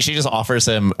 Yeah, she just offers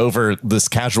him over this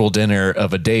casual dinner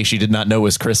of a day she did not know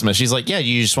was Christmas. She's like, "Yeah,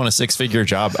 you just want a 6-figure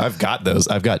job? I've got those.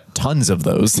 I've got tons of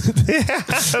those."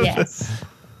 Yes.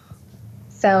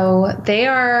 So they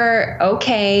are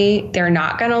okay. They're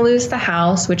not going to lose the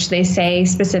house, which they say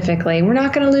specifically, "We're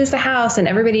not going to lose the house," and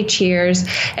everybody cheers.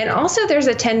 And also there's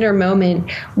a tender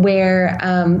moment where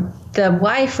the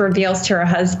wife reveals to her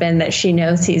husband that she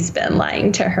knows he's been lying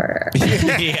to her.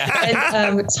 Yeah.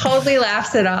 And totally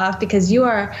laughs it off because you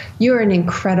are an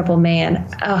incredible man.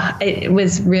 It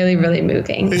was really, really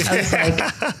moving. I was like,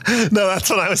 No, that's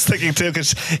what I was thinking too,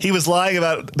 because he was lying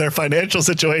about their financial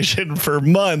situation for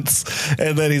months,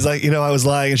 and then he's like, I was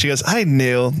lying, and she goes, "I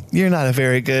knew. You're not a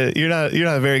very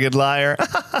good liar.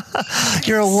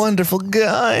 You're a wonderful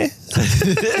guy."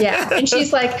 yeah. And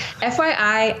she's like,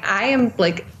 "FYI, I am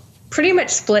like pretty much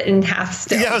split in half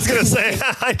still." Yeah, I was gonna say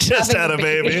I just had a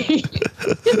baby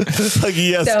like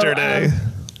yesterday.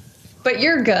 But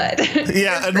you're good.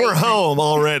 Yeah, and we're home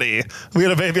already. We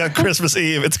had a baby on Christmas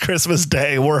Eve. It's Christmas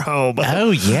Day. We're home.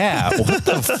 Oh, yeah. What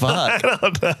the fuck? I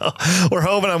don't know. We're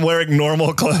home, and I'm wearing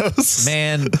normal clothes.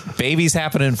 Man, babies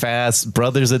happening fast.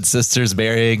 Brothers and sisters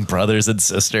marrying brothers and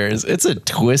sisters. It's a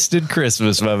twisted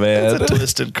Christmas, my man. It's a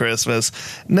twisted Christmas.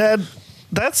 Ned,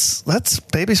 that's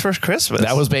baby's first Christmas.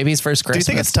 That was baby's first Do you Christmas.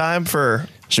 think it's time for...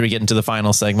 Should we get into the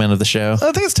final segment of the show?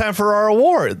 I think it's time for our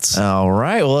awards. All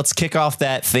right. Well, let's kick off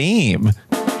that theme.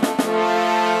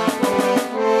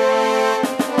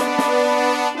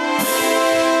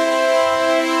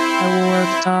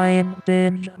 Award time,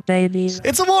 binge babies.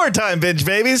 It's award time, binge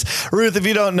babies. Ruth, if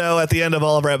you don't know, at the end of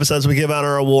all of our episodes, we give out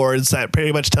our awards that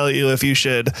pretty much tell you if you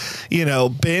should,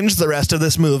 binge the rest of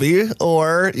this movie,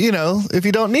 or if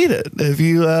you don't need it. If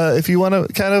you want to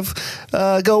kind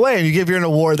of go away, and you give you an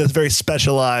award that's very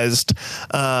specialized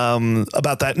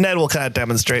about that. Ned will kind of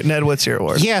demonstrate. Ned, what's your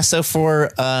award? Yeah. So for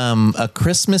a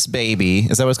Christmas baby,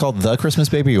 is that what it's called? The Christmas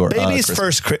baby or Baby's Christmas?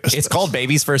 first Christmas. It's called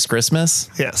Baby's First Christmas.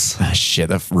 Yes. Ah, shit,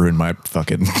 that ruined my fucking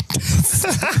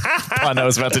fucking pun I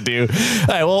was about to do. All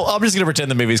right, well, I'm just going to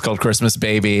pretend the movie's called Christmas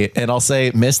Baby, and I'll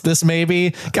say, missed this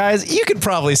maybe? Guys, you could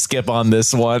probably skip on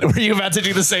this one. Were you about to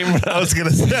do the same? I was going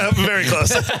to say, I'm very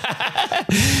close.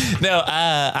 No,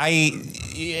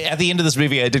 at the end of this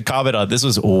movie, I did comment on this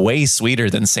was way sweeter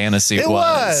than Santa Suit It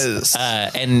was.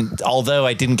 And although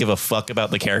I didn't give a fuck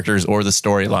about the characters or the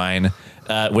storyline,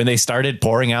 when they started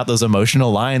pouring out those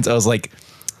emotional lines, I was like,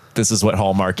 this is what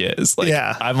Hallmark is. Like,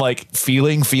 Yeah. I'm like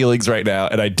feeling feelings right now,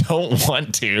 and I don't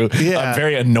want to. Yeah. I'm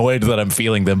very annoyed that I'm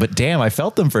feeling them, but damn, I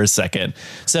felt them for a second.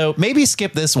 So maybe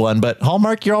skip this one, but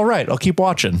Hallmark, you're all right. I'll keep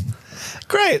watching.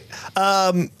 Great.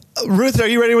 Ruth, are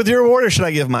you ready with your award, or should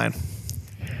I give mine?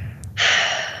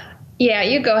 Yeah,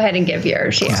 you go ahead and give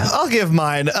yours. Yeah. I'll give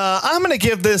mine. I'm going to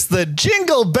give this the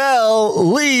Jingle Bell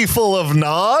Lee Full of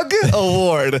Nog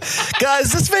Award.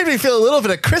 Guys, this made me feel a little bit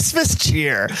of Christmas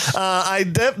cheer.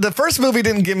 The first movie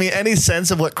didn't give me any sense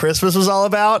of what Christmas was all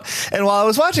about. And while I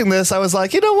was watching this, I was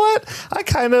like, you know what? I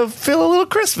kind of feel a little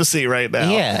Christmassy right now.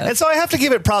 Yeah. And so I have to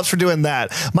give it props for doing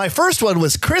that. My first one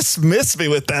was Christmas me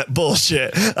with that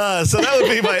bullshit. So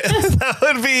that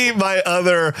would be my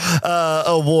other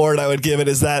award I would give it,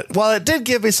 is that while it did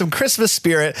give me some Christmas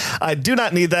spirit, I do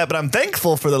not need that, but I'm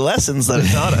thankful for the lessons that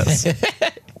it taught us.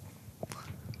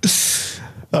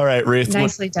 All right, Ruth.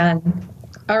 Nicely done.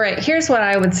 All right, here's what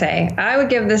I would say. I would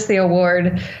give this the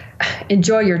award,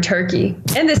 enjoy your turkey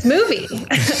in this movie.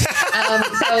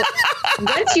 So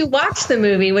once you watch the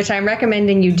movie, which I'm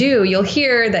recommending you do, you'll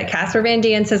hear that Casper Van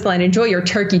Dien says line, enjoy your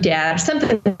turkey, Dad, or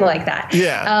something like that.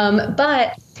 Yeah.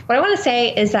 But what I want to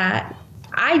say is that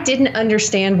I didn't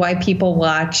understand why people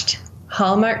watched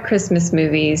Hallmark Christmas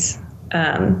movies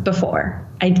before.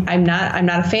 I'm not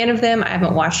a fan of them. I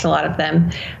haven't watched a lot of them,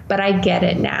 but I get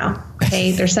it now.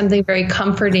 Okay, there's something very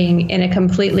comforting in a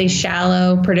completely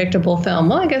shallow, predictable film.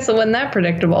 Well, I guess it wasn't that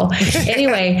predictable.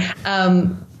 Anyway,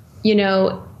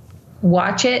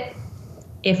 watch it.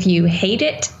 If you hate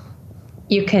it,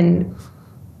 you can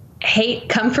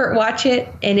comfort watch it,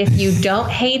 and if you don't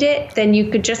hate it, then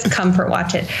you could just comfort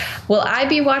watch it. Will I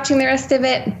be watching the rest of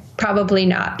it? Probably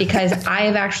not, because I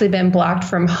have actually been blocked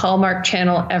from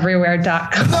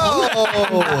HallmarkChannelEverywhere.com.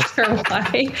 I'm not sure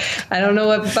why. I don't know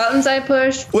what buttons I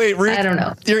pushed. Wait, Ruth, I don't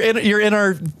know. You're in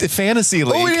our fantasy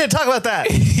league. Oh, we need to talk about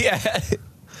that. Yeah.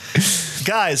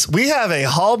 Guys, we have a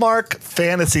Hallmark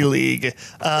Fantasy League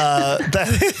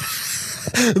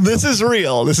this is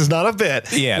real. This is not a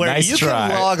bit. Yeah, where nice you try.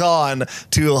 can log on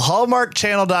to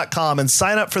hallmarkchannel.com and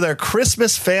sign up for their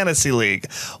Christmas Fantasy League.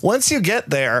 Once you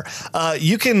get there,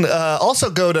 you can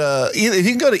also go to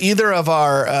either of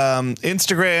our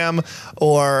Instagram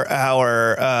or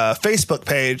our Facebook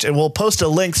page, and we'll post a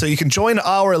link so you can join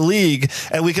our league,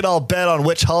 and we can all bet on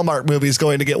which Hallmark movie is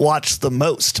going to get watched the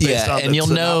most. Based on and the you'll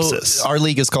synopsis. know our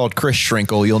league is called Chris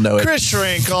Shrinkle. You'll know it. Chris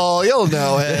Shrinkle, you'll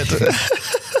know it.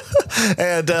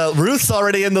 And Ruth's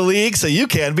already in the league, so you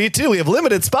can be too. We have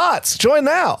limited spots. Join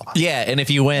now. Yeah, and if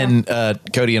you win,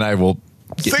 Cody and I will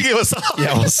Sing you a song.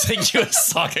 Yeah, we'll sing you a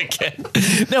song again.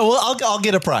 No, well, I'll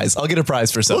get a prize. I'll get a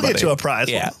prize for somebody. We'll get you a prize.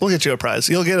 Yeah, We'll get you a prize.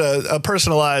 You'll get a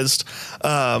personalized.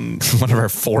 one of our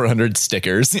 400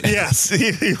 stickers. Yes,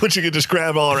 which you can just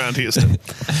grab all around Houston.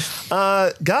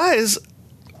 Guys,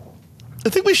 I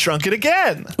think we shrunk it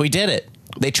again. We did it.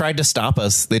 They tried to stop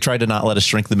us. They tried to not let us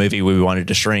shrink the movie we wanted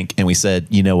to shrink. And we said,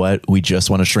 you know what? We just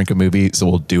want to shrink a movie, so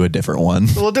we'll do a different one.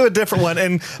 We'll do a different one.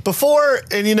 And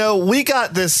we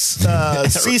got this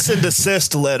cease and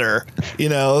desist letter,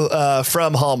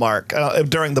 from Hallmark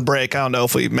during the break. I don't know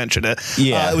if we mentioned it.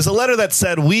 Yeah. It was a letter that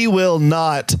said, we will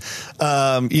not,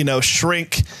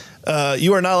 shrink.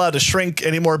 You are not allowed to shrink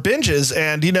any more binges.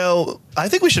 And, I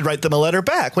think we should write them a letter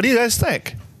back. What do you guys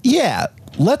think? Yeah.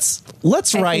 Let's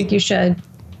I think you should.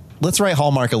 Let's write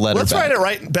Hallmark a letter. Let's back. write it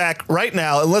right back right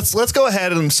now, and let's go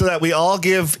ahead and so that we all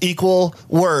give equal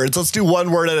words. Let's do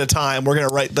one word at a time. We're going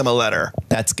to write them a letter.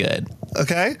 That's good.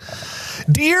 Okay,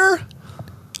 dear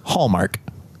Hallmark.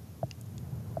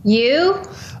 You.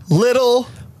 Little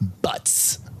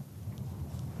Butts.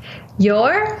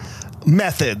 Your.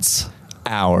 Methods.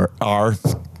 Our.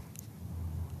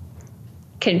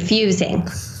 Confusing.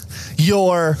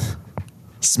 Your.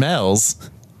 Smells.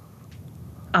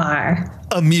 Are.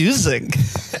 Amusing.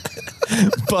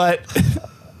 But.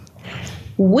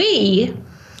 We.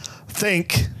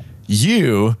 Think.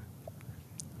 You.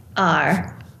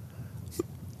 Are.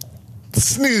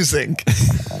 Snoozing.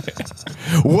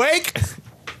 Wake.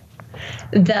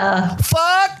 The.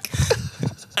 Fuck.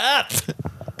 Up.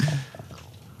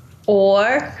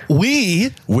 Or.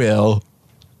 We. Will.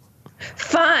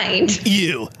 Find.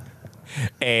 You.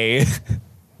 A.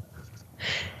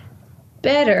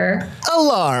 better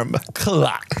alarm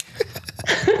clock.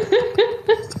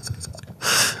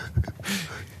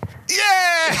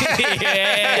 Yeah,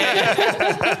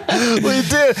 we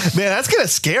did. Man, that's gonna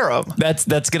scare them.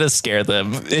 That's gonna scare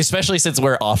them, especially since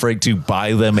we're offering to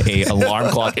buy them a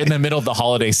alarm clock in the middle of the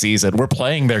holiday season. We're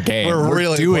playing their game. We're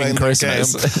really doing playing their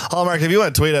Christmas. game. Hallmark, if you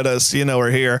want to tweet at us, you know we're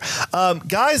here.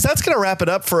 Guys, that's gonna wrap it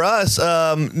up for us.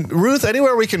 Ruth,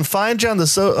 anywhere we can find you on the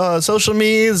social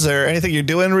medias or anything you're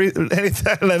doing?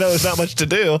 Anything? I know there's not much to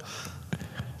do.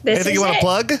 Anything you want to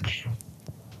plug?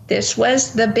 This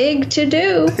was the big to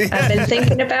do. I've been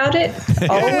thinking about it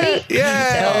all week.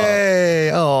 Yay!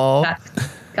 So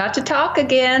got to talk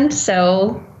again.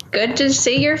 So good to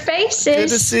see your faces. Good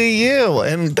to see you,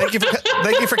 and thank you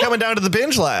for coming down to the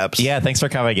Binge Labs. Yeah, thanks for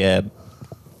coming in.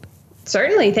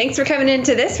 Certainly. Thanks for coming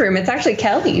into this room. It's actually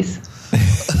Kelly's.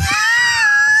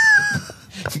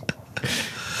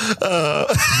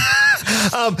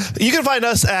 You can find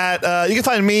us at you can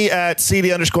find me at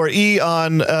CD_E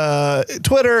on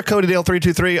Twitter,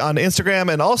 CodyDale323 on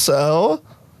Instagram, and also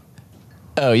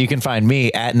you can find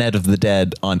me at Net of the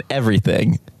Dead on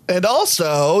everything. And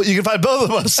also, you can find both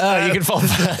of us. You can follow.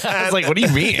 I was like, what do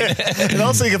you mean? And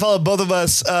also, you can follow both of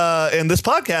us in this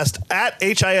podcast at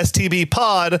HISTB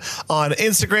Pod on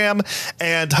Instagram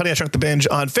and Honey, I Shrunk the Binge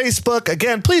on Facebook.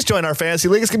 Again, please join our fantasy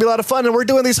league. It's going to be a lot of fun. And we're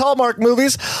doing these Hallmark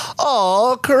movies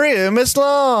all Christmas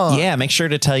long. Yeah, make sure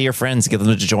to tell your friends, get them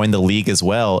to join the league as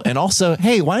well. And also,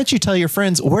 hey, why don't you tell your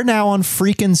friends we're now on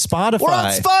freaking Spotify? We're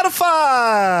on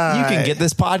Spotify. You can get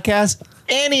this podcast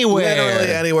anywhere.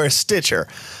 Literally anywhere. Stitcher,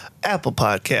 Apple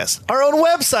Podcasts, our own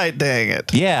website, dang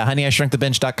it. Yeah,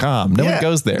 honeyishrunkthebinge.com. No one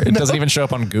goes there. It doesn't even show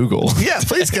up on Google. Yeah,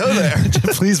 please go there.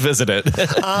 Please visit it.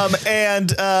 And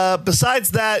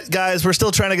besides that, guys, we're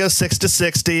still trying to go 6 to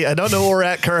 60. I don't know where we're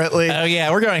at currently. Oh, yeah,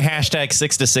 we're going hashtag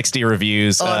 6 to 60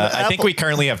 reviews. I think we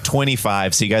currently have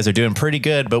 25, so you guys are doing pretty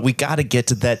good, but we got to get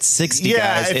to that 60,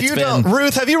 yeah, guys. if you don't,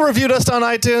 Ruth, have you reviewed us on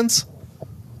iTunes?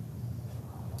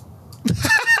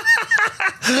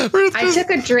 I took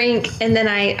a drink and then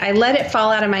I let it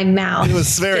fall out of my mouth. It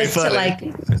was very just funny. to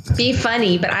like be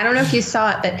funny, but I don't know if you saw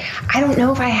it, but I don't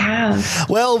know if I have.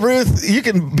 Well, Ruth, you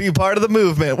can be part of the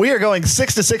movement. We are going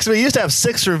 6 to 60. We used to have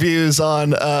 6 reviews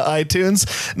on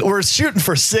iTunes. We're shooting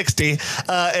for 60,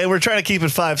 and we're trying to keep it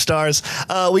 5 stars.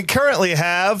 We currently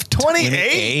have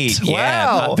 28. Wow. Yeah,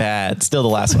 not bad. Still the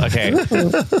last one. Okay.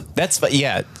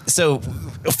 Yeah. So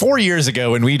 4 years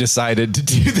ago when we decided to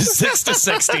do the 6 to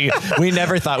 60, we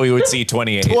never thought we would see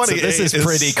 28. 28 so this is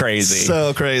pretty crazy.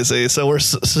 So crazy. So we're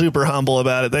super humble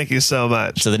about it. Thank you so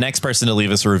much. So the next person to leave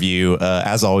us a review,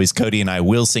 as always, Cody and I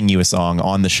will sing you a song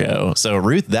on the show. So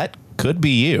Ruth, that could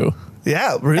be you.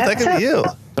 Yeah, Ruth, that could be you.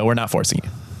 But we're not forcing you.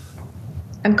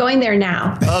 I'm going there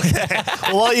now. Okay.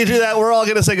 Well, while you do that, we're all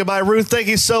going to say goodbye. Ruth, thank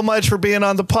you so much for being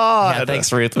on the pod. Yeah,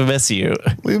 thanks, Ruth. We miss you.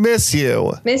 We miss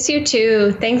you. Miss you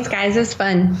too. Thanks, guys. It was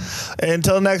fun.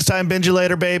 Until next time, binge you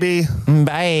later, baby.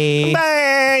 Bye.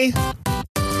 Bye.